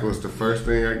Black was the first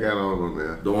thing I got on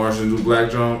there. The Orange and New Black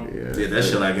drum? Yeah, that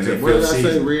shit like in the What did I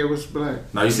season. say? Red was black?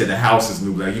 No, you said the House is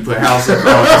New Black. You put House of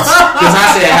Cards. Because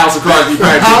I said House of Cards. You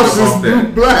probably the House is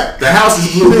Blue Black. The House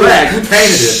is Blue Black. You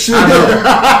painted it. I know.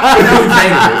 We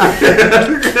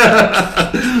painted it.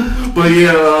 But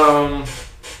yeah,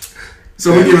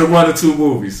 so we give it 1 or 2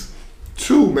 movies.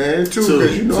 2, man. 2,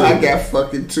 because you know I got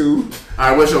fucking 2.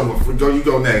 Alright, what's your one? You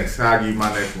go next. I'll give you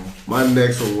my next one. My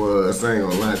next one was, I ain't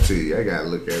gonna lie to you, I gotta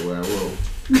look at what I wrote.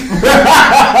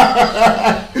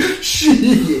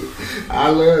 Shit. I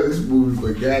love this movie,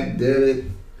 but god damn it.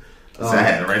 So I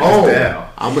had to write this down.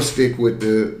 I'm gonna stick with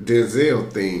the Denzel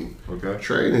theme. Okay.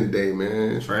 Training Day,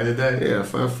 man. Training Day? Yeah,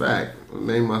 fun fact. I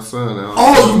named my son out.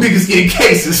 All you niggas getting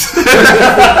cases.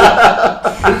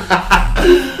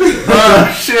 Oh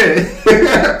shit.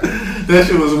 That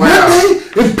shit was wild.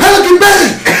 In Pelican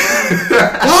Bay.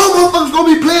 Y'all motherfuckers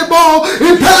gonna be playing ball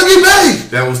in Pelican Bay.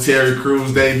 That was Terry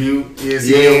Crews' debut.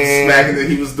 Smacking it.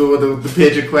 He was doing the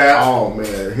pigeon clap. Oh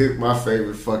man, my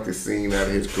favorite fucking scene out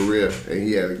of his career, and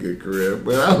he had a good career.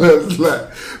 But I was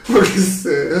like, fucking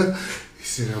said, he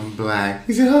said, "I'm black."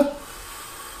 He said, "Huh?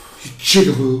 You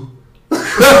chickaboo." Ain't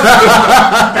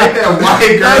that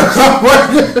white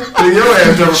girl? Your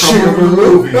ass jumping from the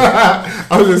movie.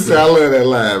 I was just saying, I love that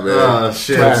line, man. Oh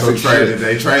shit! So Training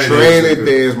Day. Training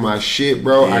Day is my shit,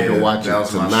 bro. Yeah, I can watch it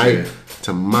tonight,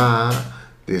 tomorrow,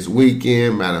 this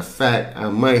weekend. Matter of fact, I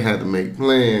might have to make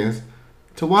plans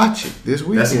to watch it this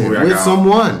weekend with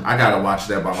someone. I gotta watch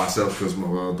that by myself because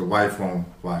the wife won't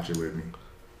watch it with me.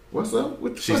 What's up?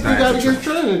 What the She's fuck you got against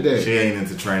Training Day? She ain't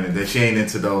into Training Day. She ain't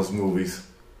into those movies.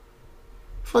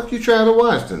 Fuck you trying to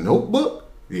watch? The Notebook?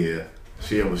 Yeah.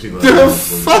 She loves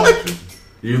the fuck?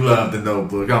 You love The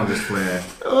Notebook. I'm just playing.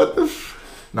 What the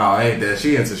No, ain't that.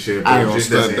 She into shit, I but ain't she's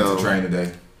just gonna into Training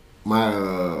Day.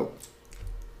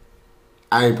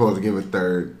 I ain't supposed to give a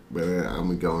third, but I'm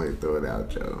gonna go ahead and throw it out,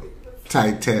 Joe.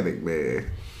 Titanic,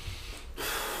 man.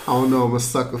 I don't know, I'm a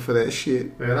sucker for that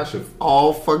shit. Man, I should.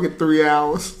 All fucking 3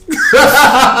 hours. You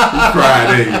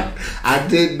cried, didn't you? I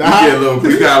did not.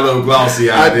 You got a little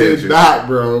glossy eye, did not,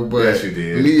 bro. But yes, you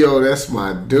did. Leo, that's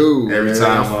my dude. Every man.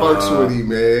 time I fucks with him,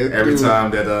 man. Every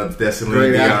time that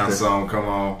Celine Dion song come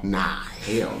on. Nah,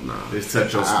 hell no. Nah. Just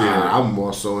touch your spirit. I'm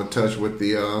more so in touch with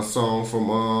the song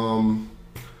from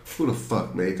who the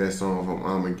fuck made that song from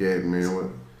Armageddon,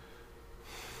 man?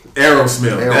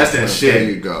 Aerosmith. That's that shit. There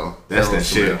you go. That's that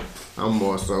shit. I'm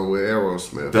more so with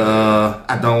Aerosmith.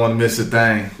 I don't want to miss a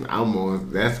thing.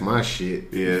 That's my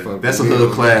shit. Yeah, that's a little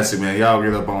classic, man. Y'all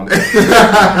get up on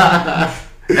that.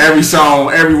 Every song,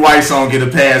 every white song get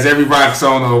a pass. Every rock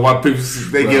song or white people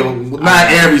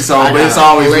not every song, but it's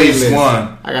always at least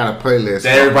one. I got a playlist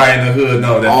that everybody in the hood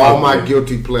know. That all my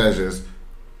guilty pleasures.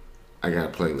 I got a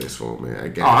playlist for them, man.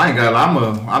 I ain't got.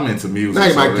 I'm into music.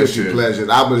 Not my guilty pleasures.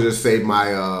 I would just say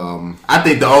my. I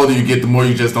think the older you get, the more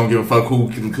you just don't give a fuck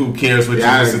who cares what you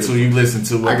listen to. You listen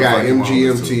to. What I got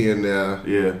MGMT in there.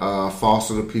 Yeah.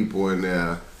 Foster the People in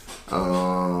there.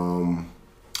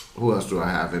 Who else do I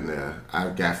have in there?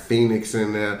 I've got Phoenix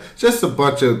in there. Just a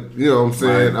bunch of, you know what I'm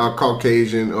saying,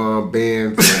 Caucasian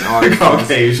bands and artists.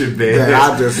 Caucasian bands. That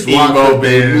I just swap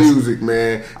their music,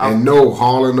 man. And no,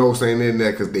 Hall & Oates ain't in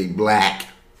there because they black.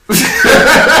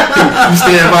 You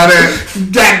stand by that?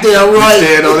 Goddamn right. You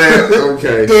stand on that?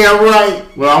 Okay. Damn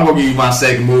right. Well, I'm gonna give you my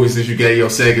second movie since you gave your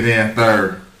second and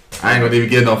third. I ain't gonna even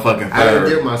get no fucking third. I didn't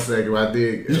get my second. I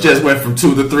did. You just went from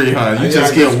 2 to 3, huh? You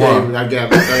just killed one. I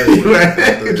got my third.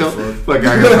 Fuck,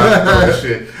 I got my third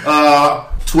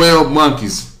shit. 12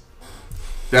 Monkeys.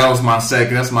 That was my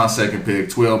second. That's my second pick.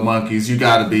 12 Monkeys. You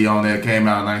got to be on there. Came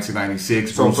out in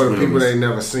 1996. So Bruce for the people Willis. that ain't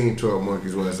never seen 12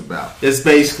 Monkeys, what it's about? It's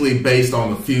basically based on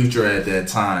the future at that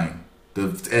time.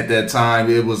 At that time,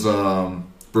 it was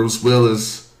Bruce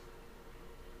Willis.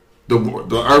 The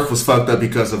Earth was fucked up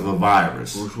because of a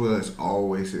virus. Bruce Willis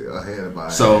always ahead of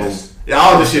us. So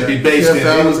all this should be based in.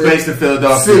 It was based in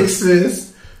Philadelphia.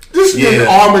 Sixes. This nigga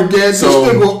Armageddon. So,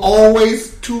 this nigga was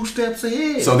always 2 steps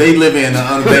ahead. So they live in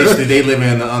they live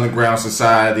in the underground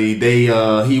society.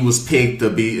 He was picked to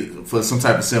be for some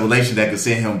type of simulation that could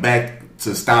send him back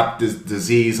to stop this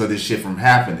disease or this shit from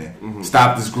happening. Mm-hmm.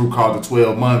 Stop this group called the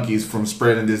 12 Monkeys from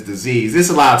spreading this disease. There's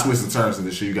a lot of twists and turns in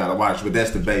this shit you gotta watch, but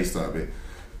that's the base of it.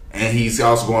 And he's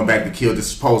also going back to kill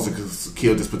this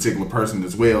particular person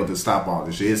as well to stop all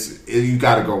this shit. You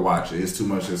gotta go watch it. It's too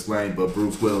much to explain, but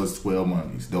Bruce Willis, 12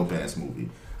 Monkeys, dope ass movie.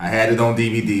 I had it on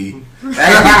DVD. I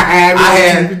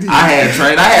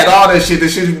had all that shit.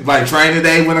 This shit like Training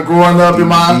Day when I growing up in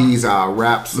my. These are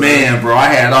raps. Man, bro, I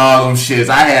had all them shits.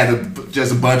 I had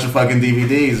just a bunch of fucking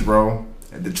DVDs, bro.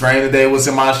 And the Training Day was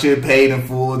in my shit, paid in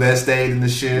full. That stayed in the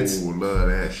shits. Ooh, love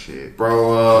that shit,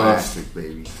 bro. Plastic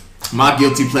baby. My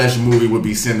guilty pleasure movie would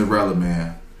be Cinderella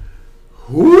Man.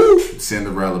 Who?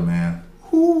 Cinderella Man.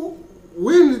 Who?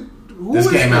 When? Who this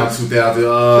came out in 2000.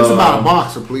 This about a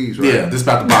boxer, please, right? Yeah, this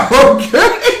about the boxer.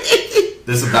 Okay.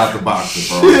 This about the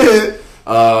boxer, bro. Shit.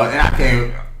 And I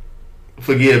can't.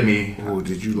 Forgive me. Oh,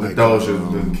 did you like those?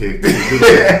 Didn't kick.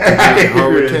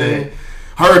 Hurricane.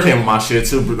 Hurricane was my shit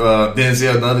too.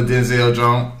 Denzel, another Denzel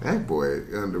Jones. That boy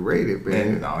underrated,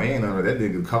 man. No, he ain't under that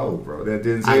nigga cold, bro. That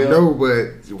Denzel. I know,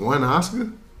 but one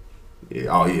Oscar. Yeah,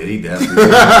 oh yeah, he definitely.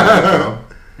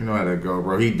 You know how that go,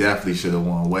 bro. He definitely should have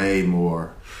won way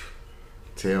more.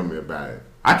 Tell me about it.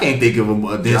 I can't think of a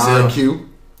Denzel. John Q.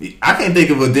 I can't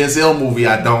think of a Denzel movie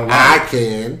I don't like. I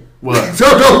can. What? So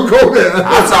don't go there.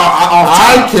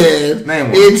 I can.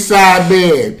 Name one. Inside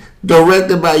Man,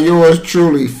 directed by yours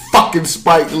truly, fucking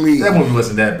Spike Lee. That movie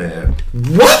wasn't that bad.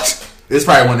 What? It's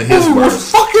probably one of his worst. It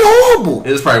was fucking horrible.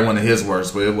 It was probably one of his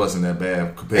worst, but it wasn't that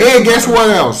bad. And guess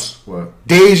what else? What?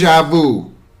 Deja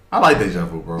Vu. I like Deja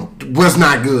Vu, bro. Was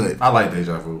not good. I like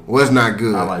Deja Vu. Was not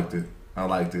good. I liked it.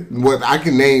 What I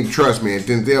can name, trust me,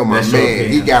 Denzel, my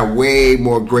man, he got way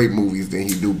more great movies than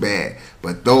he do bad.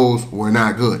 But those were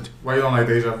not good. Why you don't like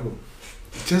Deja Vu?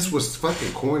 Just was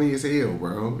fucking corny as hell,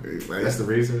 bro. Like, that's the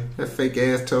reason. That fake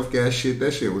ass tough guy shit.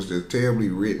 That shit was just terribly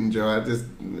written, Joe. I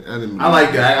didn't. I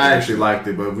liked it. I actually liked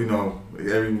it, but we know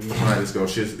every time this go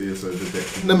shit is so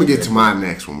just. Let me get to my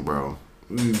next one, bro.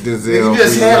 Denzel. You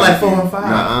just had like 4 and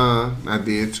 5. I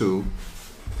did too.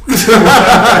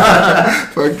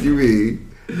 Fuck you, me.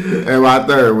 And my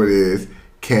third one is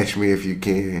Catch Me If You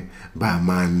Can by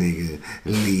my nigga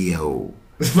Leo.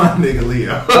 It's my nigga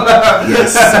Leo.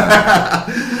 Yes,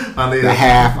 sir. The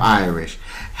half Irish,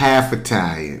 half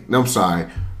Italian. No, I'm sorry.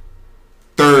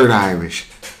 Third Irish,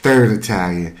 third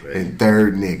Italian, and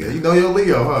third nigga. You know your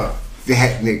Leo, huh?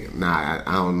 That nigga, nah,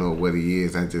 I don't know what he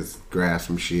is. I just grabbed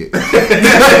some shit. I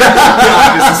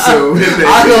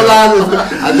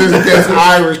just guess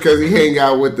Irish because he hang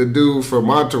out with the dude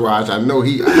from Entourage. I know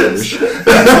he Irish. So you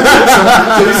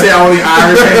say only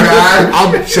Irish hang Irish?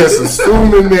 I'm just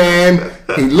assuming, man.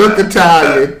 He look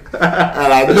Italian,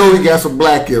 and I know he got some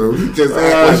black in him. He just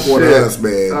act like one of us,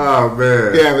 man. Oh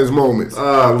man, he have his moments.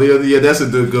 Leo, yeah, that's a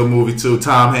good movie too.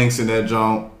 Tom Hanks in that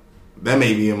joint. That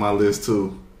may be in my list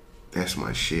too. That's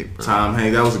my shit, bro. Tom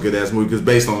Hanks, that was a good ass movie because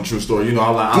based on a true story. You know,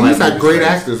 I these like are great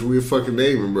actors. We fucking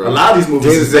naming, bro. A lot of these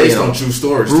movies is based on true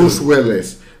stories. Bruce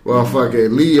Willis,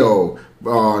 fucking Leo,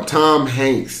 Tom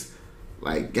Hanks.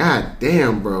 Like,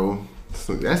 goddamn, bro,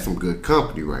 that's some good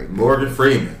company right there. Morgan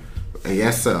Freeman. And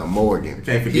yes, sir, Morgan.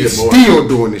 Can't forget He's Morgan. Still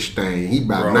doing this thing. He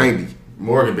about 90.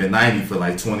 Morgan been 90 for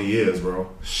like 20 years, bro.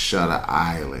 Shutter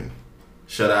Island.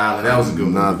 Shutter Island. That was a good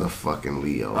movie. Another fucking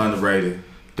Leo. Underrated.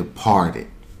 Departed.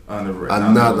 Underrated.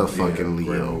 Another fucking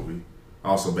Leo. Movie.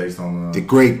 Also based on The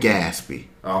Great Gatsby.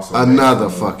 Also another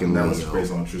fucking Leo. That was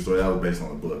based on a true story. That was based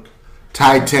on a book.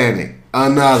 Titanic.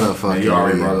 Another fucking. You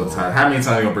already Leo. brought up Titanic. How many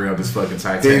times you gonna bring up this fucking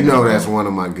Titanic? You know that's one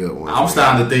of my good ones. I'm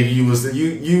starting to think you would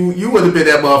have been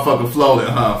that motherfucker floating,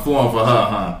 huh? Flowing for her,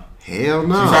 huh? Hell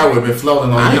no. She probably would have been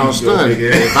floating on I you. don't stunt.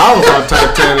 If I was on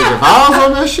Titanic, if I was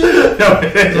on that shit,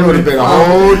 it would have been a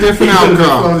whole different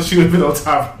outcome. She would have been on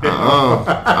top of it.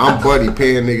 I'm buddy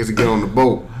paying niggas to get on the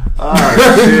boat.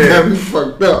 Shit. Me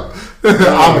fucked up.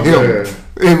 I'm him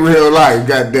in real life.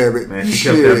 God damn it. Man,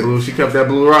 she kept that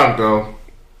blue rock though.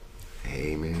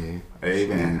 Hey man. Hey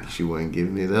man. She wasn't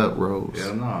giving it up, Rose.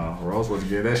 Hell no, Rose wasn't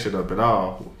giving that shit up at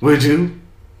all. Would you?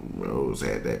 Rose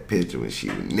had that picture when she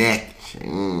was naked. She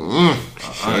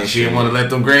didn't want to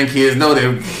let them grandkids know that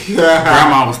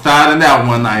grandma was tired out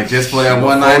one night just for that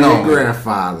one night only.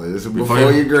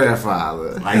 Before your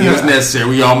grandfather. Like it was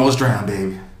necessary. We almost drowned,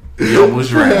 baby. We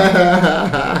almost drowned.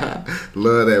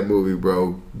 Love that movie,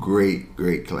 bro. Great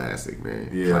classic, man.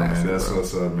 Yeah, classic, man. That's bro.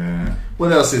 what's up, man.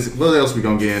 What else we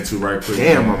gonna get into right quick?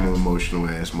 Damn, man? I'm an emotional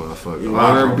ass motherfucker.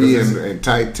 Wow, R&B and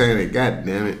Titanic. God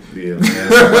damn it. Yeah,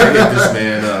 man. Somebody hit this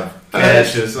man up.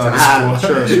 Cassius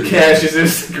Cassius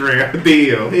Instagram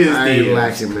deal. I ain't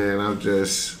lacking, man. I'm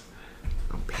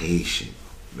patient.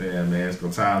 Man, it's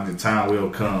gonna the time will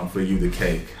come for you to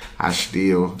cake. I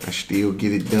still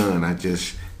get it done. I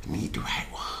just need the right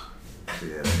one.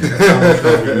 Yeah,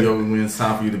 man. When it's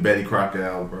time for you to Betty Crocker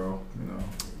out, bro. You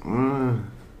know.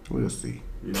 We'll see.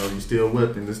 You know, you still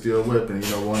whipping. You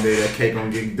know, one day that cake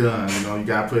gonna get done. You know, you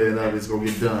gotta put it up. It's gonna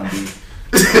get done, B.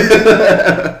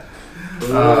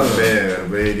 Oh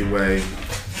man, but anyway,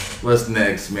 what's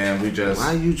next, man?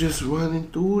 Why you just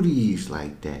running through these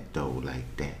like that though,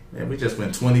 like that? Man, we just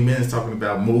went 20 minutes talking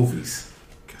about movies.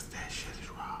 Cause that shit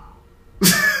is wrong.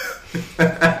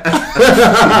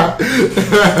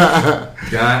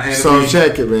 So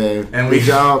check it, man. And did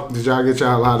y'all get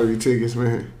y'all lottery tickets,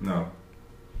 man? No.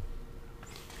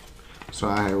 So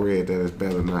I had read that it's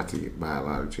better not to buy a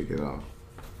lottery ticket off.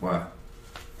 Why?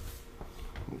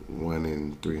 1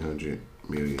 in 300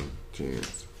 million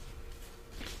chance.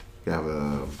 You have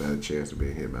a better chance of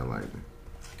being hit by lightning.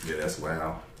 Yeah, that's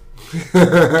wow.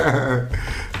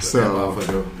 So,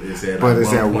 it's at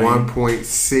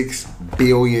 1.6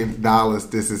 billion dollars.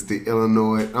 This is the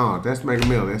Illinois. Oh, that's Mega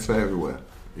Million. That's for everywhere.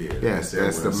 Yeah, yes,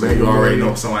 that's the so Mega you already Million.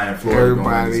 know somebody in Florida.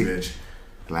 Everybody.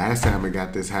 Last time it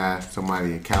got this high,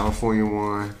 somebody in California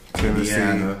won. Tennessee.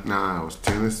 Indiana. Nah, it was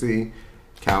Tennessee,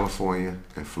 California,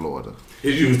 and Florida.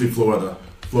 It's usually Florida.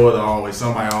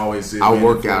 Somebody always. I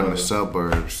work out in the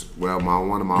suburbs. Well,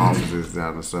 one of my offices is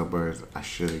out in the suburbs. I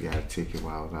should have got a ticket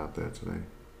while I was out there today.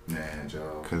 Man,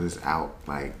 Joe. Because it's out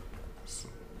like,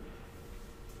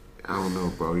 I don't know,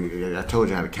 bro. I told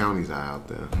you how the counties are out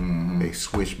there. Mm-hmm. They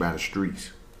switch by the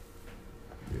streets.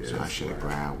 Yeah, so I should have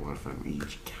grabbed one from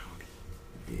each county.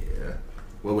 Yeah.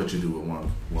 What would you do with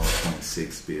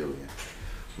 1.6 billion?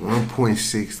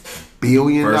 1.6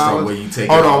 billion dollars.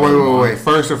 Hold on, wait.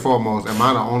 First and foremost, am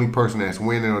I the only person that's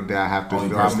winning, or do I have to? I'm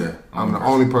the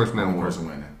only person that won.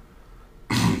 Winning.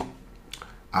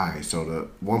 All right, so the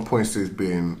 1.6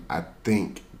 billion, I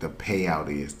think the payout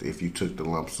is if you took the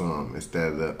lump sum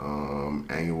instead of the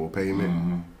annual payment.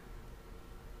 Mm-hmm.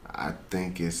 I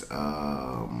think it's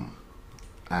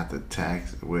after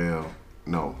tax. Well,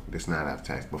 no, it's not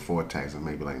after tax. Before taxes,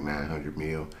 maybe like 900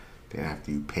 mil. Then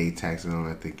after you pay taxes on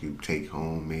it, I think you take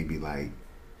home maybe like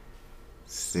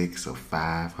 600 or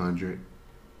 500,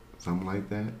 something like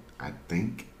that. I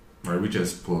think. Right, we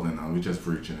just pulling on. We just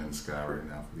reaching in the sky right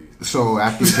now for these. So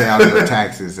after you pay out your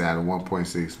taxes out of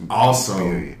 1.6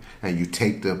 billion, and you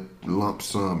take the lump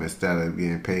sum instead of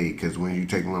getting paid, because when you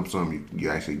take lump sum, you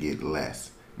actually get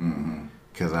less.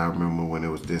 Because I remember when it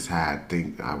was this high, I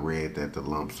think I read that the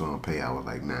lump sum payout was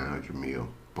like 900 mil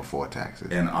before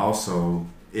taxes. And also,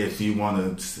 if you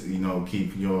want to,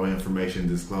 keep your information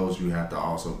disclosed, you have to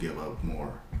also give up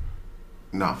more.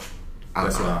 No.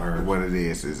 That's what I heard. What it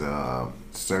is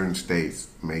certain states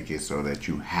make it so that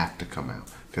you have to come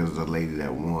out. Because there's a lady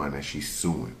that won and she's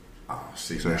suing. Oh,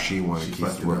 see, so she wanted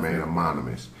to remain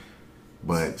anonymous.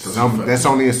 But so that's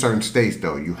only in certain states,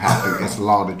 though. You have to. It's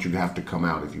law that you have to come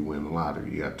out if you win the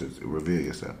lottery. You have to reveal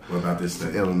yourself. What about this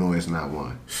state? Illinois is not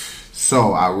one.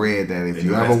 So I read that if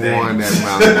you ever won that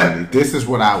amount of money, this is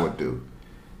what I would do.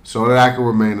 So that I can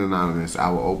remain anonymous, I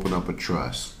will open up a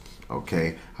trust.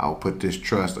 Okay, I'll put this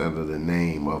trust under the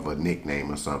name of a nickname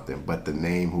or something, but the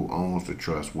name who owns the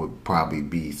trust would probably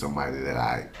be somebody that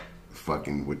I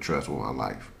fucking would trust with my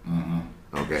life.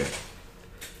 Okay,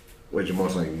 which would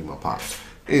most likely be my pops.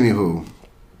 Anywho,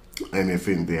 and if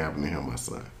anything happened to him, my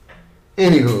son.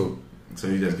 Anywho. So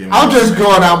you just I'm just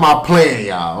going out my plan,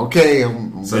 y'all. Okay,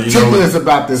 I'm meticulous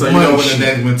about this. So you know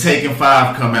when Taken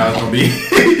 5 come out, it's gonna be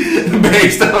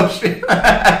based on shit.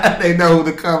 They know who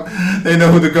to come. They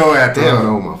know who to go after. They don't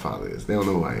know who my father is. They don't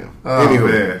know who I am. Oh,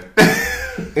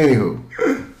 Anywho,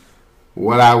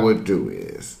 what I would do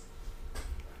is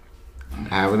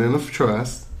have it in a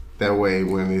trust That way,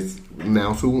 when it's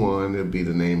announced who won, it'll be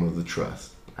the name of the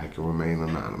trust. I can remain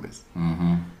anonymous.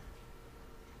 Mm-hmm.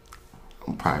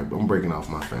 I'm breaking off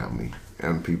my family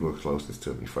and people closest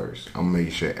to me first. I'm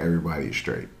making sure everybody is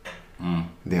straight.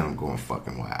 Then I'm going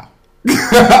fucking wild.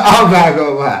 I'm not gonna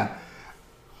lie.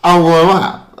 I'm going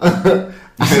wild.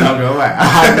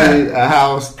 I need a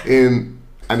house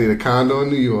I need a condo in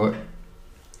New York.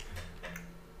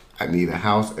 I need a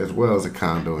house as well as a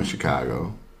condo in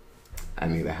Chicago. I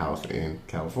need a house in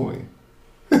California.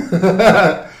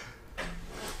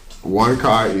 One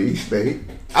car in each state.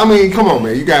 I mean, come on,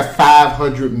 man. You got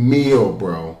 $500 million,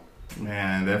 bro.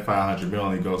 Man, that $500 million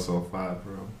only goes so far,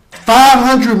 bro.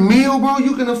 $500 million, bro.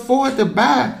 You can afford to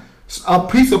buy a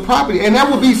piece of property, and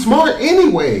that would be smart,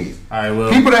 anyways. All right,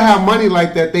 well, people that have money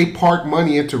like that, they park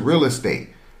money into real estate.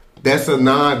 That's a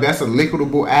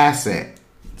liquidable asset.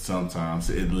 Sometimes,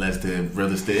 unless the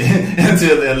real estate,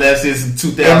 unless it's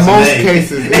 2008. In most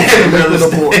cases, it's a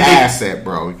liquidable asset,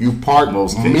 bro. You park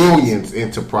millions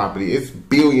into property. It's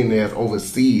billionaires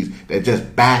overseas that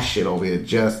just buy shit over here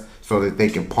just so that they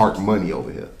can park money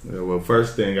over here. Yeah, well,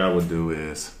 first thing I would do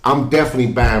is I'm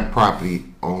definitely buying property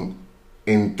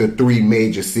in the 3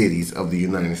 major cities of the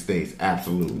United States.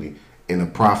 Absolutely. In a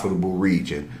profitable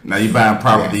region. Now you buying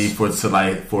property for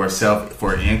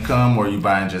income, or you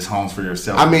buying just homes for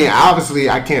yourself? I mean, obviously,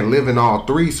 I can't live in all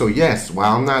 3. So yes,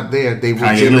 while I'm not there, they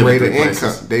will generate an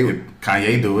income.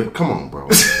 Kanye do it. Come on, bro.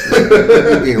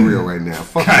 You're being real right now.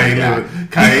 Fuck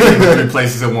Kanye live in 3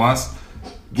 places at once.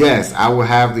 Yes, I will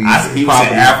have these properties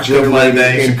Africa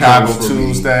Monday, Chicago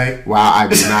Tuesday. While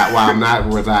I'm not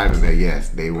residing there, yes,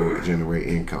 they will generate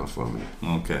incomes for me.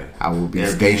 Okay. I will be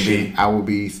stationed. I will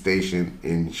be stationed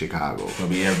in Chicago. Gonna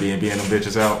be Airbnb and them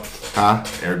bitches out. Huh?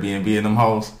 Airbnb and them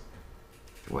hoes.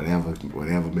 Whatever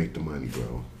make the money,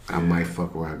 bro. I might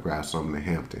fuck around, grab something in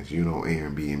the Hamptons. You know,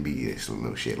 Airbnb is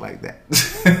no shit like that.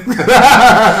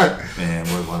 Man,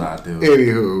 what would I do?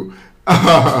 Anywho.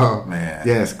 Man.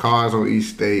 Yes, cars on each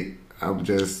state. I'm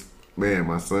just, man,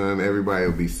 my son, everybody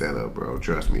will be set up, bro.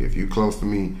 Trust me. If you close to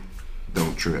me,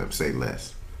 don't trip. Say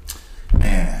less.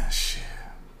 Man, shit.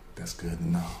 That's good to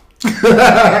know. Make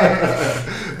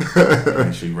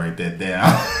sure you write that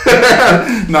down.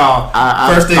 No,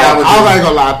 first thing I would do. I'm not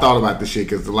gonna lie, I thought about this shit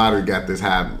because the lottery got this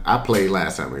high. I played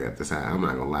last time I got this high. I'm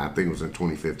not gonna lie. I think it was in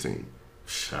 2015.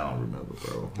 I don't remember,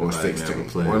 bro. Or 16.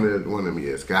 One of them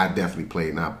years. I definitely played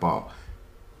and I bought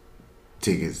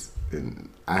tickets. And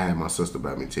I had my sister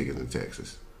buy me tickets in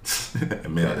Texas.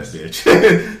 Mail that bitch.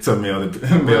 To mail the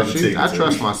tickets. I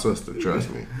trust my sister. Trust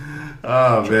me.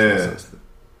 Oh, man.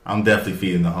 I'm definitely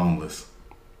feeding the homeless.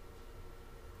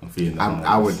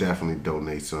 I would definitely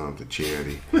donate some to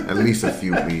charity. At least a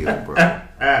few meals, bro. No,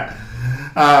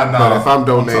 but if I'm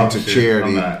donating to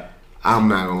charity, I'm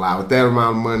not gonna lie. With that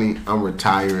amount of money, I'm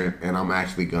retiring and I'm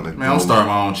actually gonna. Man, I'm starting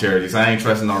my own charities. I ain't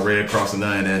trusting no Red Cross or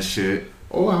none of that shit.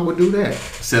 Oh, I would do that.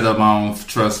 Set up my own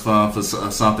trust fund for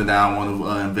something that I want to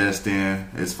invest in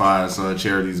as far as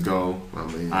charities go.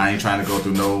 I ain't trying to go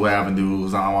through no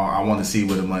avenues. I want to see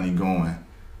where the money going.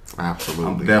 Absolutely.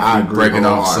 I'm definitely breaking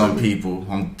off some people.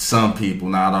 Some people,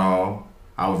 not all.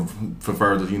 I would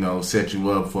prefer to, set you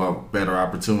up for better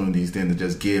opportunities than to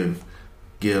just give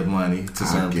money to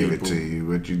certain people. I'll give it to you.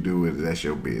 What you do with it, that's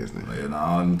your business.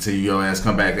 Until your ass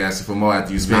come back asking for more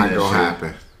after you spend that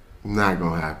shit. Not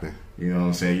gonna happen. You know what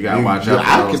I'm saying? You gotta watch out.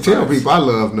 I can tell people I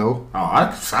love no. Oh, I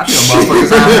tell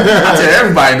motherfuckers. I tell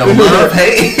everybody no love,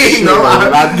 hate.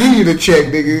 I give you the check,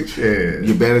 nigga. Yeah.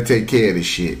 You better take care of this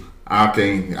shit. I'm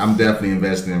definitely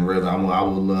investing in real. I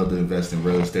would love to invest in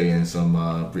real estate and some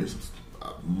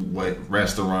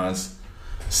restaurants,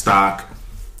 stock.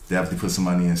 Definitely put some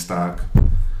money in stock.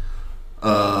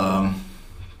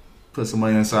 Put some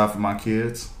money aside for my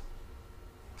kids.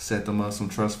 Set them up some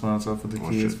trust funds up for the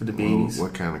kids, for the babies.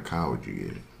 What kind of car would you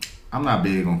get? I'm not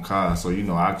big on cars, so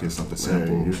I'll get something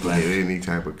simple. You can get any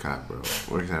type of car, bro.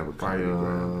 What type of car?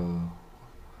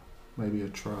 Maybe a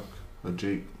truck, a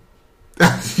Jeep.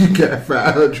 You got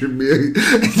 $500 million.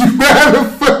 You buying a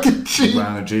fucking Jeep? I'm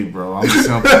buying a Jeep, bro. I'm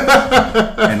simple.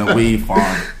 And a weed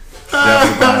farm.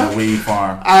 Definitely buying a weed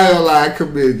farm. I don't lie. I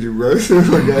commend you, bro. This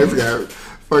guy's got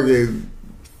fucking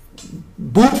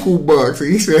buku bucks.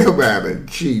 He said about a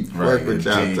Jeep. Right, what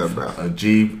y'all talking about? A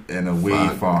Jeep and a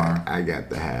weed farm. I got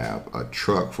to have a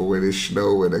truck for when it's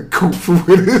snow and a coupe for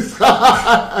when it's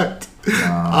hot.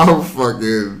 I'm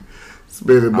fucking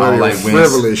spending money on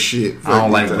frivolous shit. I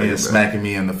don't like when it's smacking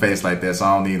me in the face like that, so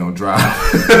I don't need no drive.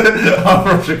 I'm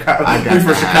from Chicago. We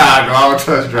from Chicago. I don't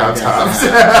trust drive times.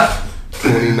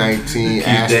 2019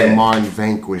 Aston that. Martin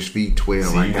Vanquish V12.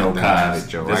 See, I you got know the cars. high,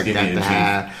 Joe. Just I give me got a the Jeep.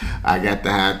 high. I got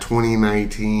the high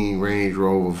 2019 Range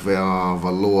Rover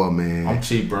Velour, man. I'm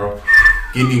cheap, bro.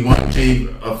 Give me one Jeep,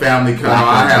 a family car. Black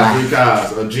I and have black.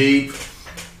 3 cars: a Jeep,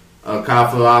 a car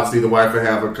for obviously the wife will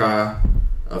have a car,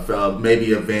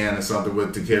 maybe a van or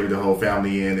something to carry the whole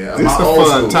family in. This is a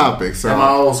fun topic, so In my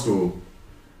old school,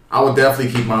 I would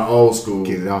definitely keep my old school.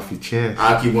 get it off your chest.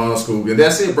 I'll keep one old school, and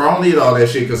that's it, bro. I don't need all that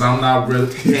shit because I'm not really.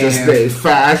 Just stay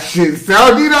 5 shit. So I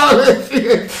don't need all that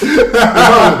shit.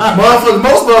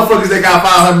 Most motherfuckers that got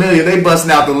 500 million, they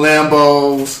busting out the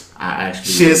Lambos. I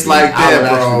actually Shits like that, I would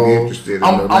bro. actually be interested in the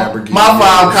Lamborghini. My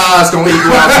 5 cars gonna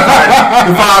equal out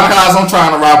to the 5 cars I'm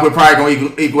trying to rock with probably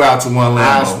gonna equal out to one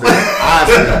Lambo. I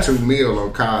spend $2 million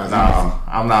on cars. No,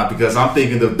 I'm not because I'm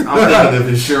thinking of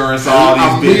insurance, all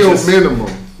I'm these meal bitches.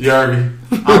 minimum. You heard me?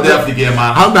 I'm definitely getting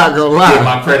I'm not gonna lie.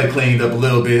 my credit cleaned up a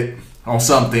little bit on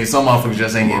some things. Some motherfuckers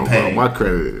just ain't getting paid. My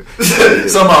credit.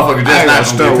 Some motherfuckers I just ain't not gonna gonna get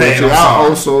start with paid you. on I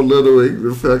owe something. so little in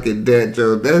the fucking debt,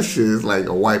 Joe. That shit is like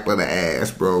a wipe of the ass,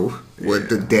 bro. With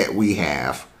the debt we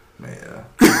have. Man.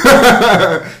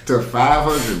 To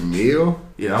 500 mil?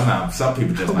 Yeah, I'm not. Some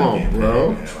people just Come not on, getting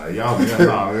bro. paid. Man. Like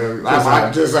y'all,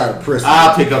 I just out of prison.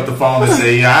 I'll pick up the phone and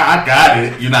say, "Yeah, I got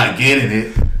it. You're not getting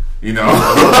it." You know.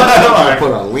 I Like,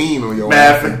 put a lien on your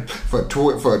Man, ass for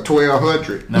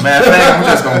 1,200. no matter of fact, I'm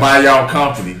just gonna buy y'all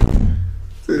company.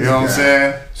 You know what I'm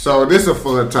saying? So this is a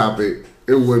fun topic.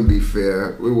 It wouldn't be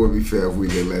fair. It wouldn't be fair if we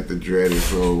didn't let the dreaded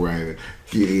flow writer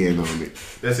get in on it.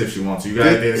 That's if she wants to. You got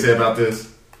anything to say about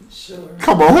this? Sure.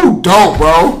 Come on, who don't,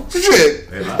 bro? Shit.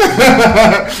 Hey,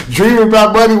 like, Dreaming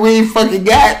about money we ain't fucking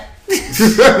got.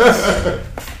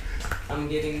 I'm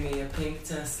getting me a pink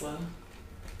Tesla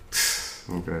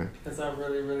Okay. because I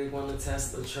really, really want a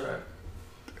Tesla truck.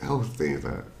 Those things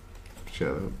are. Shut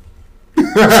up.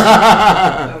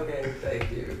 Okay,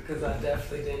 thank you. Because I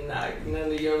definitely didn't knock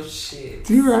none of your shit.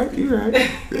 You right.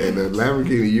 Yeah, the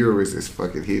Lamborghini Urus is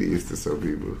fucking hideous to some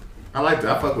people. I like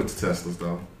that. I fuck with the Teslas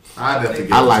though. I definitely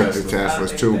get I the like the Tesla.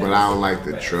 Teslas too, but I don't like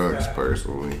the trucks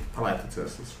personally. I like the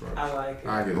Teslas, bro. I like it.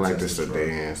 I get I a like the Tesla truck.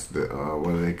 sedans. The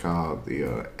what are they called?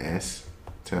 The S,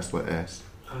 Tesla S.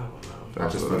 I don't know. I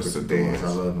just Those fuck are with the sedans.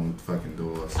 doors. I love them fucking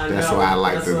doors. I That's know. why I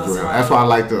like the grill. That's why I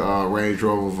like the Range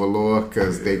Rover Velour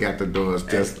because they got the doors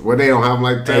just well they don't have them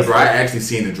like Hey, bro, Tesla. I actually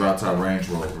seen the drop top Range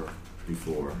Rover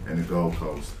before in the Gold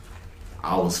Coast.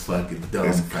 I was fucking dumb.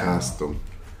 It's custom.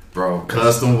 Bro,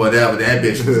 custom, whatever. That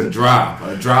bitch was a drop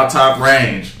top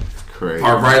Range. Crazy.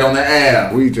 Parked right on the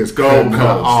Ave. We just Gold cutting her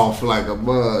Coast. off like a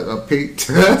mug, a pink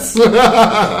Tesla.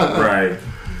 Right.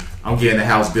 I'm getting the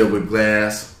house built with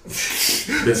glass.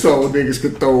 So niggas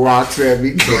could throw rocks at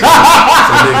me. So niggas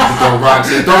can throw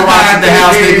rocks at the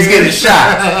house, niggas getting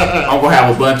shot. I'm gonna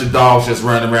have a bunch of dogs just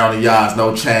running around the yards,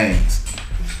 no chains.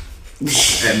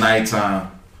 At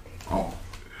nighttime. Oh,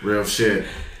 real shit.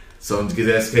 So in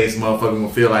that's the case, motherfucker gonna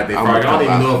feel like they I'm probably. I don't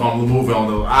gonna- even know if I'm moving on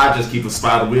the. I just keep a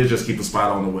spot. We'll just keep a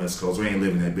spot on the West Coast. We ain't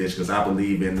living that bitch because I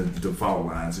believe in the fault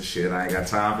lines and shit. I ain't got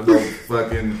time for no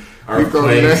fucking We gonna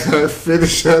let earthquakes. her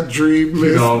finish her dream list,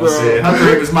 You know what I'm bro. saying? Her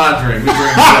dream is my dream. We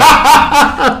dream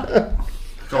together.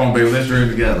 Come on, baby, let's dream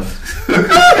together.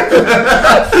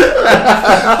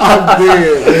 I'm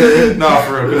dead, No,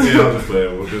 for real.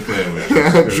 I'm just playing with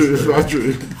man. My dream, my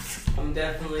dream. I'm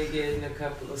definitely getting a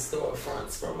couple of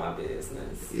storefronts for my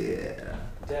business. Yeah.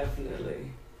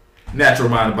 Definitely. Natural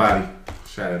mind and body.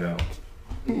 Shout it out.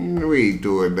 We ain't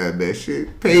doing none of that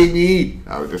shit. Pay me.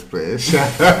 I was just playing.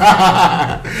 Shout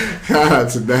out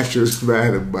to Natural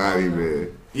Mind and Body,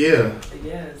 man. Yeah.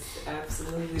 Yes,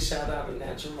 absolutely. Shout out to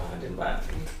Natural Mind and Body.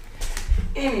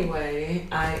 Anyway,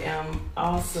 I am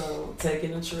also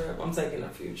taking a trip. I'm taking a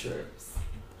few trips.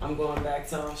 I'm going back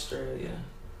to Australia.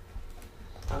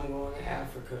 I'm going to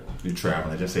Africa. You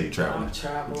traveling. Just say you traveling. I'm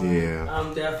traveling. Yeah.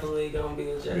 I'm definitely going to be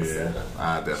a jet setter.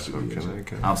 I definitely.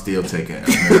 Okay. I'm still taking.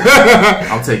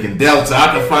 I'm taking Delta. I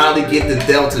can finally get the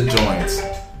Delta joints.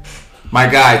 My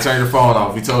guy, turn your phone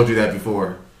off. We told you that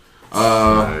before.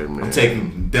 Sorry, man. I'm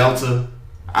taking Delta.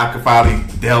 I can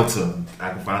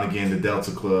finally get in the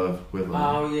Delta Club with them.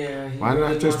 Oh, yeah. he Why not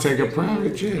really just wants take to a get private in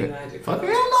the jet? United Fuck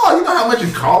Club. hell no. You know how much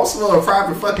it costs for a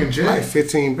private fucking jet? Like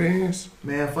 15 bands.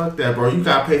 Man, fuck that, bro. You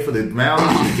gotta pay for the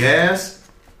mileage, the gas.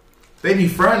 They be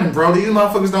fronting, bro. These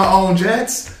motherfuckers don't own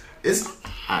jets. It's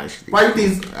I actually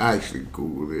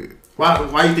Googled it.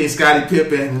 why you think Scottie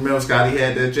Pippen? Remember Scottie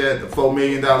had that jet, the $4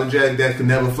 million jet that could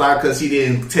never fly because he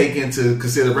didn't take into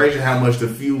consideration how much the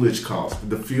fuel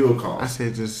cost. I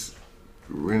said just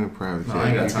rent a private jet. No, I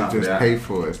ain't got You time can for just that. pay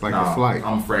for it. It's like a flight.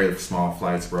 I'm afraid of small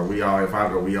flights, bro. If I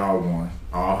go, we all going.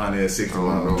 All 160 I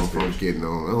don't know if I'm miles. getting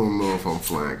on. I don't know if I'm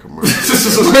flying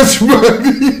commercial. Much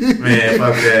money. Man,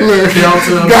 fuck that. Look,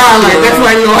 Delta God, like, that's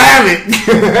why you don't have it.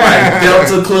 Right,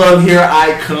 Delta Club, here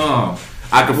I come.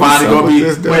 I can What's finally up go with be.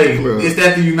 this Delta Wait, Club? is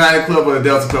that the United Club or the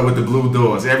Delta Club with the blue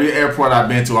doors? Every airport I've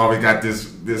been to always got this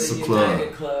The club.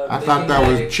 United Club. I The thought that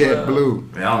was United Club.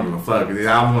 JetBlue. Man, I don't give a fuck.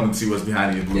 I want to see what's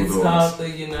behind these blue It's doors. called the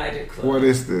United Club. What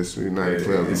is this United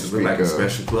Club? This is Speak like a of?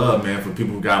 special club, man, for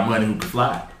people who got money who can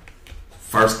fly.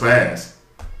 First class.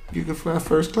 You can fly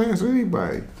first class with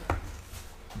anybody.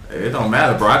 It don't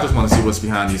matter, bro. I just want to see what's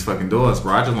behind these fucking doors,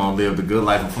 bro. I just want to live the good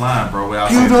life of flying, bro. Without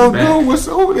You sitting don't in the back. know what's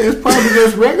over there. It's probably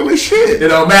just regular shit. It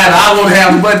don't matter. I want to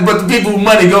have money, but the people who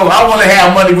money go, I want to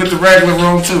have money with the regular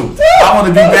room too. I want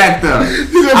to be back there.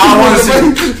 I want to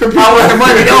see. I want the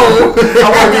money go. I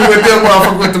want to be with them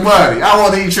motherfuckers with the money. I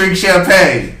want to eat, drink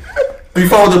champagne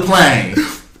before the plane.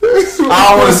 I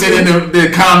don't want to sit in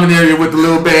the common area with the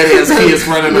little badass kids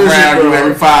running around you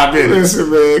every 5 minutes. Listen,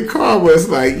 man, Karma's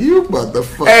like, you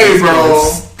motherfucker. Hey, bro.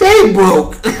 Stay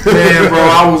broke. Man, bro,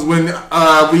 I was when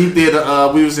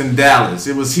we was in Dallas.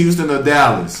 It was Houston or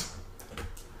Dallas.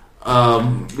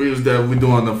 We was there. We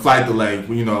doing the flight delay.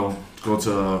 Go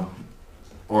to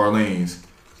Orleans.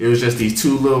 It was just these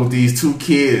two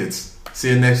kids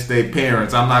sitting next to their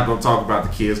parents. I'm not gonna talk about the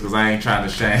kids because I ain't trying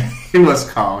to shame. It was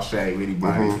called shame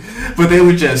anybody, but they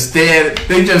were just staring.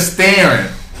 They just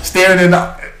staring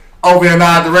over in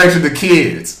our direction. The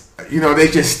kids, they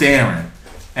just staring.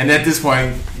 And at this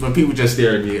point, when people just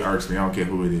stare at me, it irks me. I don't care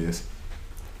who it is.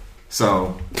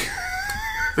 So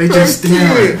they just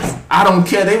staring. I don't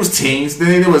care. They was teens.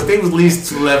 They was at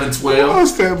least 11, 12.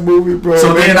 What's that movie, bro?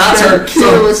 So then I turned. So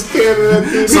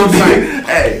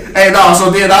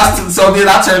then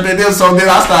I turned at them. So then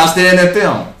I started staring at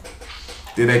them.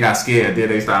 Then they got scared. Then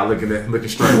they started looking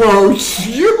straight. Bro,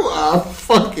 you are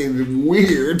fucking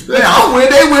weird. Yeah, I'm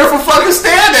weird. They weird for fucking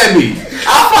staring at me.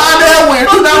 I find that weird.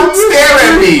 Do not stare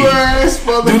at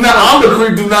me. Do not. I'm the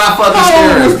creep. Do not fucking stare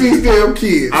How at old was me. these damn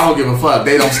kids? I don't give a fuck.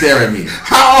 They don't stare at me.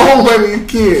 How old were these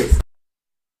kids?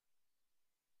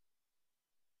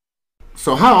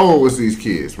 So how old was these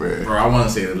kids, man? Bro, I want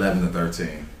to say 11 to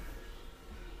 13.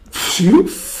 You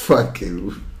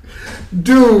fucking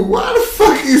dude, why the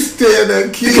fuck you staring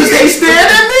at kids? Because they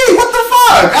stared at me. What the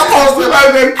fuck? I'm supposed to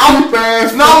like that creep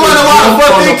ass. No, I'm gonna lie.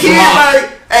 Fuck they kid.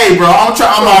 Like, hey, bro,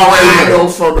 I'm already know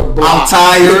from the block. I'm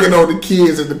tired. Looking on the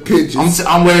kids and the pictures.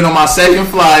 I'm waiting on my second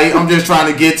flight. I'm just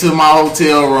trying to get to my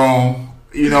hotel room.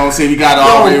 You know what I'm saying? You got to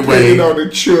already wait. On the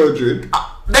children.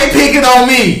 They picking on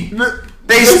me.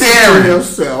 They Listen staring. to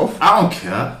yourself. I don't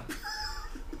care.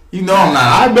 You know I'm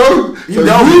not. I know. You So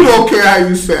know you me. don't care how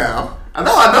you sound. I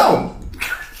know.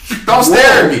 Don't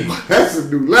stare at me. That's a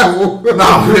new level. No,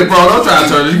 bro, don't try to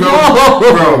turn it. You go,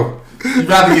 bro. You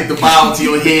got to get the bottom to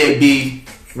your head, B.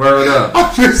 Word up.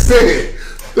 I'm just saying.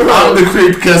 I'm the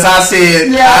creep because I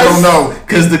said Yes. I don't know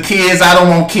because the kids. I don't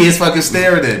want kids fucking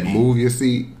staring at me. Move your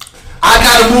seat. I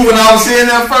gotta move when I was seeing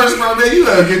that first, bro. Man, you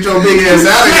better get your big ass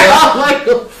out of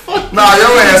here. Nah,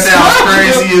 your ass sounds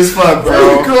crazy as fuck,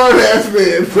 bro. Grown ass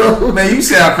man, bro. Man, you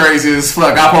sound crazy as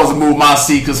fuck. I'm supposed to move my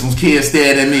seat because some kids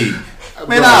stared at me.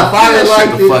 Man, Bro, I'll if I get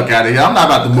like the it- fuck out of here. I'm not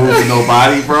about to move for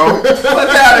nobody, bro. Fuck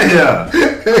out of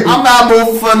here. I'm not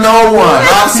moving for no one.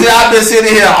 I've been sitting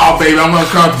here. Oh, baby, I'm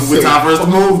uncomfortable. It's time for us to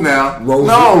move now.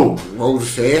 No. Rosa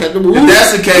said had to move. If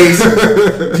that's the case,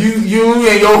 you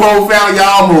and your whole family,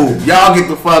 y'all move. Y'all get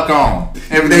the fuck on.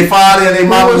 If they father and they Who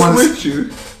mama was wants, with you?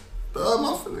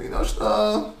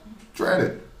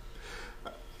 dreaded.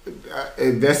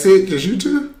 And that's it? Just you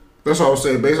two? That's all I'm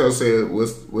saying. Basically, I'm saying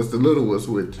what's the little ones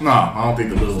with you? No, I don't think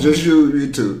the little one. Just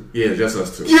you two. Yeah, just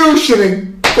us two. You should have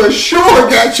for sure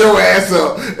got your ass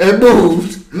up and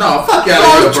moved. No, fuck y'all,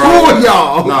 There's bro. two of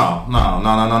y'all.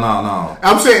 No.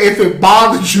 I'm saying if it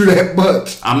bothered you that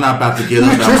much, I'm not about to get you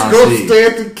up out just my go seat.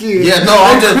 stare at the kids. Yeah, no,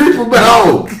 I'm and just creep 'em out.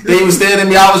 no. They was staring at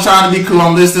me. I was trying to be cool.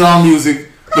 I'm listening on music,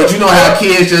 but you know how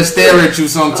kids just stare at you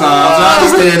sometimes. I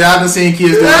understand. I've been seeing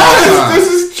kids do it all the time. This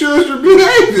is children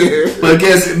behavior. But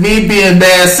guess me being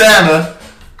bad Santa,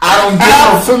 I don't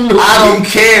Absolutely. I don't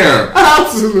care.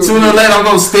 Absolutely. Sooner or later, I'm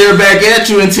gonna stare back at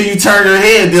you until you turn your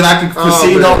head. Then I can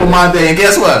proceed man. on with my day. And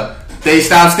guess what? They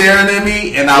stopped staring at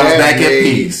me, and I was That back at made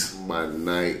peace. My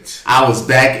night. I was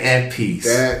back at peace.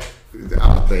 I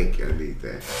think I need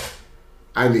that.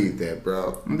 I need that,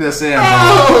 bro. I'm just saying, bro.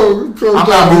 Oh, I'm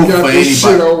not moving got for this shit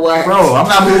anybody, on wax. bro. I'm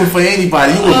not moving for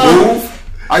anybody. You would move?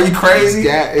 Are you crazy?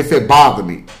 Yeah, if it bothered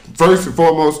me, first and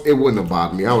foremost, it wouldn't have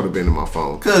bothered me. I would have been in my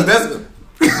phone. Cause that's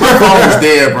My phone was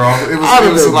dead, bro. It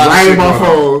was a lot of shit going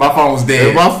on. My phone was dead.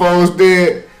 If my phone's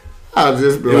dead, I'll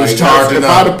just be It was like, charging if up.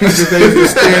 all the people they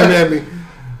just staring at me,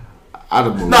 I'd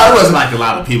have moved. No, it wasn't like a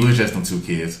lot of people. It was just them 2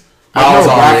 kids. I was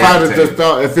know, but already if I'd have agitated. just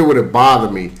thought, if it would have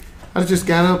bothered me, I'd just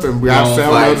got up and got Long sat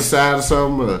on the other flights. side or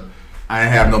something. I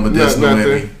didn't have no medicinal in me.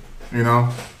 Nothing. You know?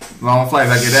 Long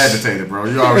flights, I get agitated, bro.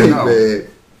 You already know. Man.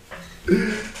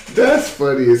 That's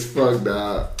funny as fuck,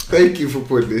 dog. Thank you for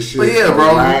putting this shit. But yeah, bro.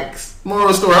 Relax. Moral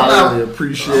of the story, I I'm not really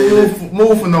appreciate it.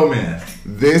 move for no man.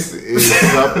 This is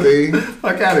something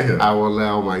Fuck out of here. I will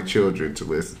allow my children to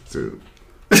listen to.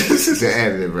 The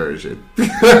edited version. Talking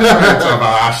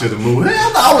about I should have moved.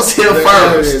 Hell no, I was here The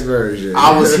edited first. version.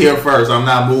 I was here first. I'm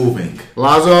not moving.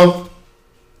 Lonzo.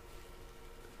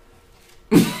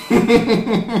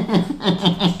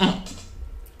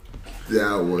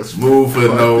 That was Move for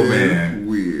no fucking man.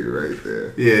 weird right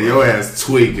there. Yeah, your ass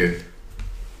tweaking.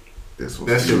 This was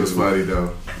That for shit was you. funny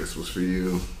though. This was for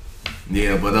you,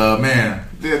 Yeah, but man,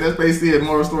 yeah, that's basically it.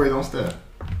 Moral story, don't step.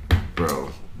 bro.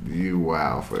 You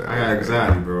wow for that. I got one,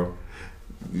 anxiety, man. bro.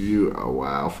 You are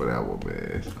wow for that one,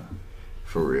 man.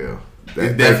 For real.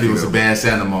 It definitely was a bad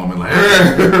Santa moment. Like,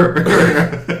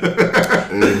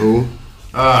 Anywho,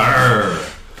 uh,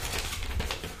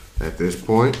 at this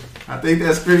point, I think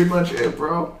that's pretty much it,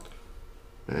 bro.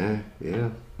 yeah,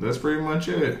 That's pretty much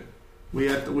it. We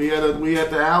at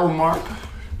the hour mark.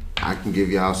 I can give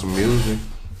y'all some music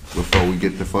before we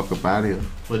get the fuck up out of here.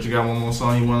 But you got one more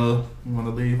song you wanna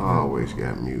leave? I always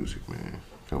got music, man.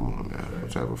 Come on now.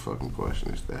 What type of fucking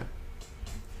question is that?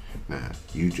 Nah,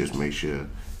 you just make sure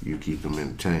you keep them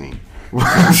entertained.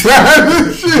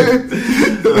 Shit.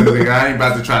 Nigga, I ain't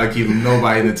about to try to keep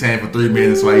nobody entertained for 3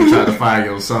 minutes while you try to find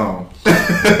your song.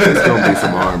 It's gonna be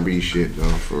some R&B shit though,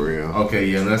 for real. Okay,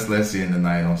 yeah, let's end the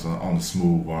night on the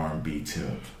smooth R&B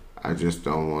tip. I just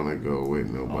don't want to go with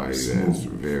nobody smooth. that's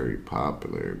very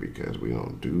popular because we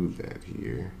don't do that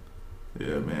here.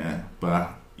 Yeah, man.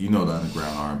 But you know the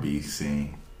underground R&B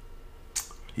scene.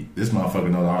 This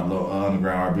motherfucker know the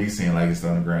underground R&B scene like it's the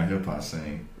underground hip hop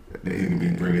scene. They can be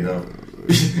bring it up,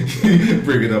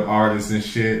 bring it up artists and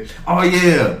shit. Oh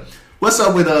yeah, what's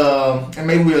up with And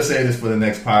maybe we'll say this for the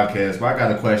next podcast. But I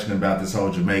got a question about this whole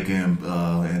Jamaican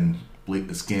and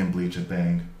skin bleaching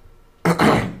thing.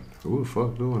 Who the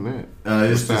fuck doing that?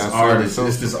 It's this Besides artist. Sosa?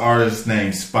 It's this artist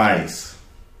named Spice.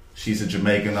 She's a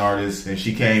Jamaican artist, and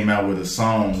she came out with a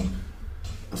song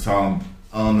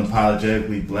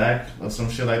Unapologetically Black or some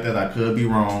shit like that. I could be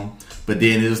wrong, but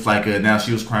then it was like now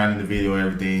she was crying in the video and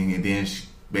everything, and then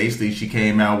she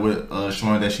came out with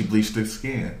showing that she bleached her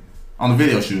skin. On the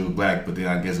video she was black, but then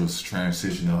I guess it was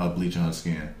transition of her bleaching her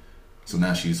skin. So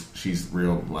now she's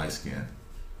real light skinned.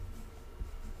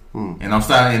 And I'm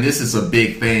starting, and this is a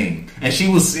big thing. And she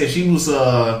was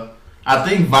I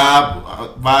think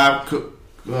Vibe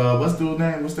what's the dude's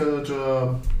name? What's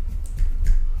the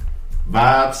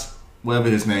Vibes? Whatever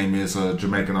his name is, a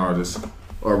Jamaican artist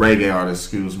or reggae artist,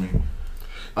 excuse me.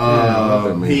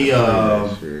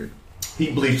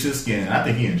 He bleached his skin. I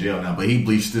think he in jail now, but he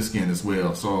bleached his skin as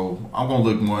well. So I'm gonna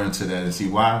look more into that and see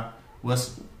why.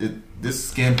 This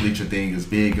skin bleacher thing is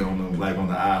big on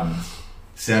the islands.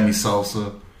 Sammy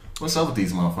Sosa. What's up with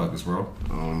these motherfuckers, bro? I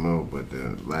don't know, but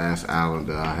the last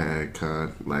islander I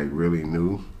had really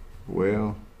knew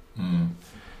well,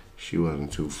 she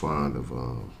wasn't too fond of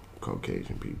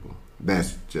Caucasian people.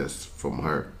 That's just from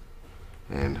her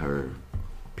and her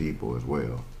people as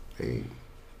well.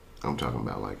 I'm talking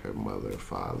about like her mother,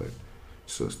 father,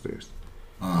 sisters.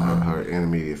 Her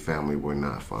intermediate family were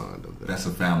not fond of that. That's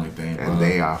a family thing, and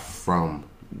they are from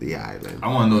the island. I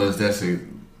want to know if that's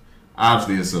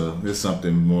obviously there's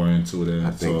something more into that.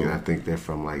 I think they're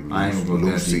from like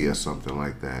Lucy or something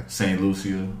like that. St.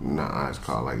 Lucia? Nah, it's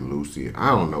called like Lucia. I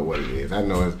don't know what it is. I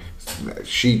know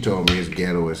she told me it's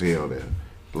ghetto as hell there.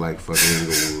 Like fucking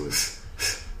Inglewood.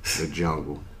 The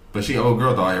jungle. But old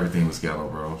girl thought everything was ghetto,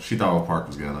 bro. She thought Oak Park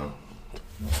was ghetto.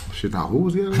 She thought who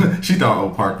was ghetto? She thought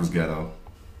Oak Park was ghetto.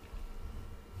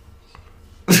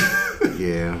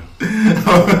 Yeah.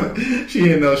 She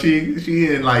didn't know. She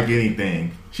didn't like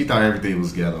anything. She thought everything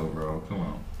was ghetto, bro. Come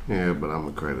on. Yeah, but I'm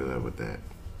gonna credit her with that.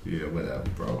 Yeah, whatever,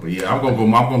 bro. But yeah, I'm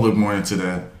gonna look more into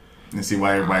that and see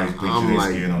why everybody's bleaching their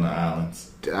skin on the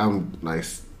islands. I'm like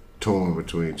torn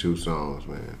between two songs,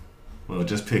 man. Well,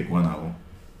 just pick one of them.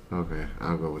 Okay,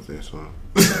 I'll go with this one.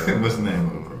 What's the name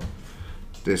of it, bro?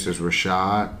 This is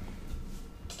Rashad.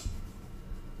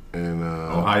 And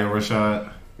Ohio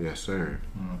Rashad? Yes, sir.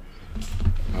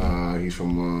 He's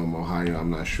from Ohio. I'm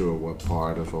not sure what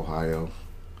part of Ohio.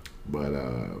 But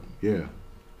yeah.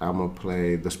 I'm gonna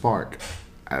play The Spark.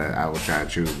 I was trying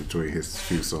to choose between his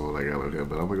few songs I got on here,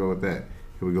 but I'm gonna go with that.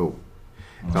 Here we go.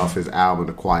 It's off his album,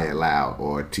 The Quiet Loud,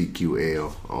 or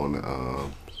TQL on the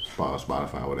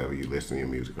Spotify, whatever you listen to your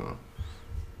music on.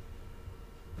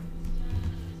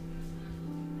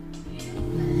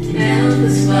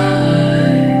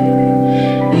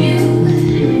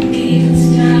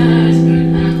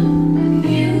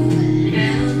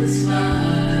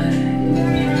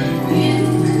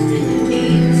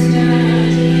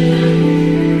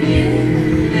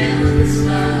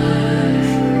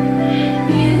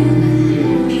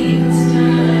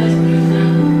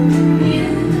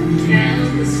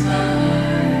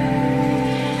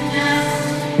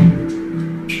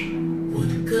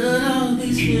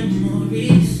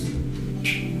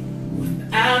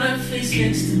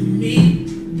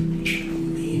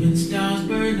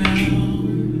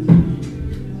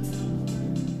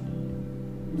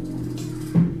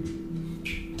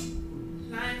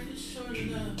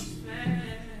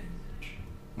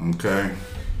 Okay.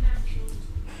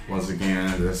 Once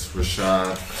again, that's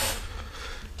Rashad.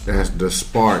 That's The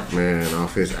Spark, man,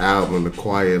 off his album, The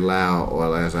Quiet Loud,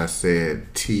 or as I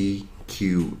said,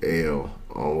 TQL,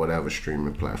 on whatever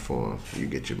streaming platform you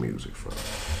get your music from.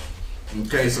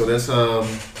 Okay, so that's all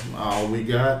we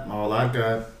got, all I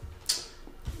got,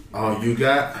 all you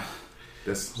got.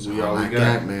 That's all we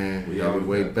got, man. We all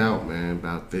wait about, man,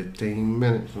 about 15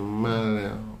 minutes from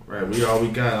my right, we all we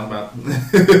got. I'm about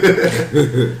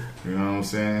you know what I'm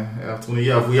saying?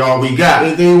 F20F, we all we got.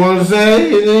 Anything you want to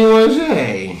say? Anything you want to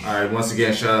say? All right, once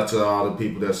again, shout out to all the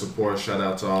people that support. Shout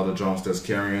out to all the drunks that's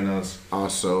carrying us.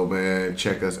 Also, man,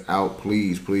 check us out,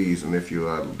 please. And if you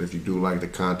do like the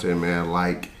content, man,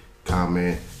 like,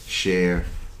 comment, share,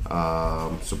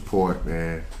 support,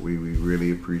 man. We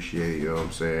really appreciate it, you know what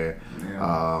I'm saying?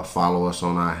 Yeah. Follow us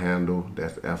on our handle.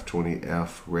 That's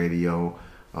F20F Radio.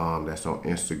 That's on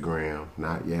Instagram,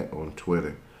 not yet on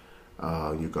Twitter.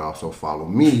 You can also follow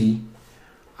me.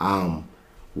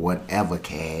 Whatever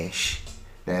Cash.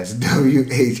 That's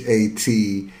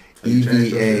WHATEVA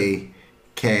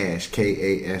Cash,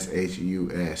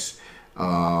 KASHUS.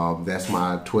 That's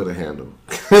my Twitter handle.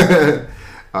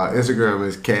 Instagram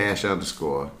is Cash_.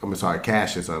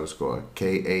 Cassius _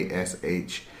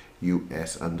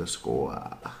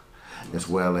 KASHUS_. As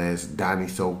well as Donnie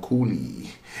So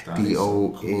Cooley,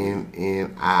 DONNI_SOCOOLEY.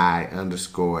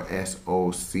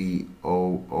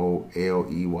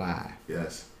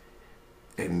 Yes.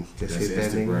 And just hit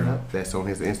that nigga up. That's on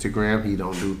his Instagram. He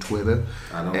don't do Twitter.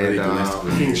 I don't really do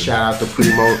Instagram. Shout out to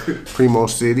Primo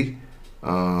City.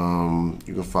 You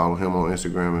can follow him on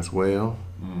Instagram as well.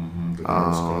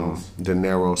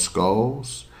 Dinero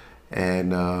Skulls.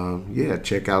 And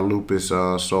check out Lupus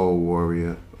Soul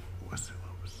Warrior.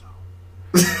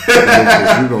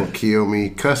 You gonna kill me,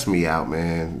 cuss me out,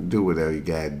 man. Do whatever you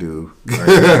gotta do.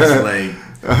 The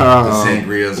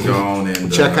sangria's gone,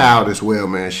 and check her out as well,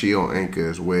 man. She on Anchor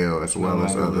as well as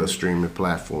other streaming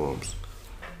platforms.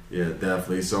 Yeah,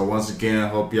 definitely. So once again,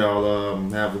 hope y'all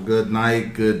have a good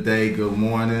night, good day, good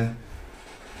morning.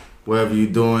 Whatever you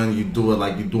doing, you do it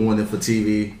like you're doing it for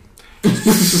TV.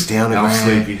 Stay on the I'm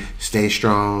grind. sleepy. Stay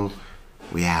strong.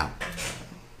 We out.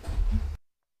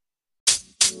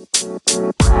 You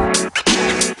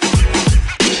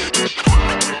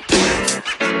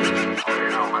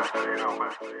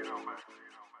know, man.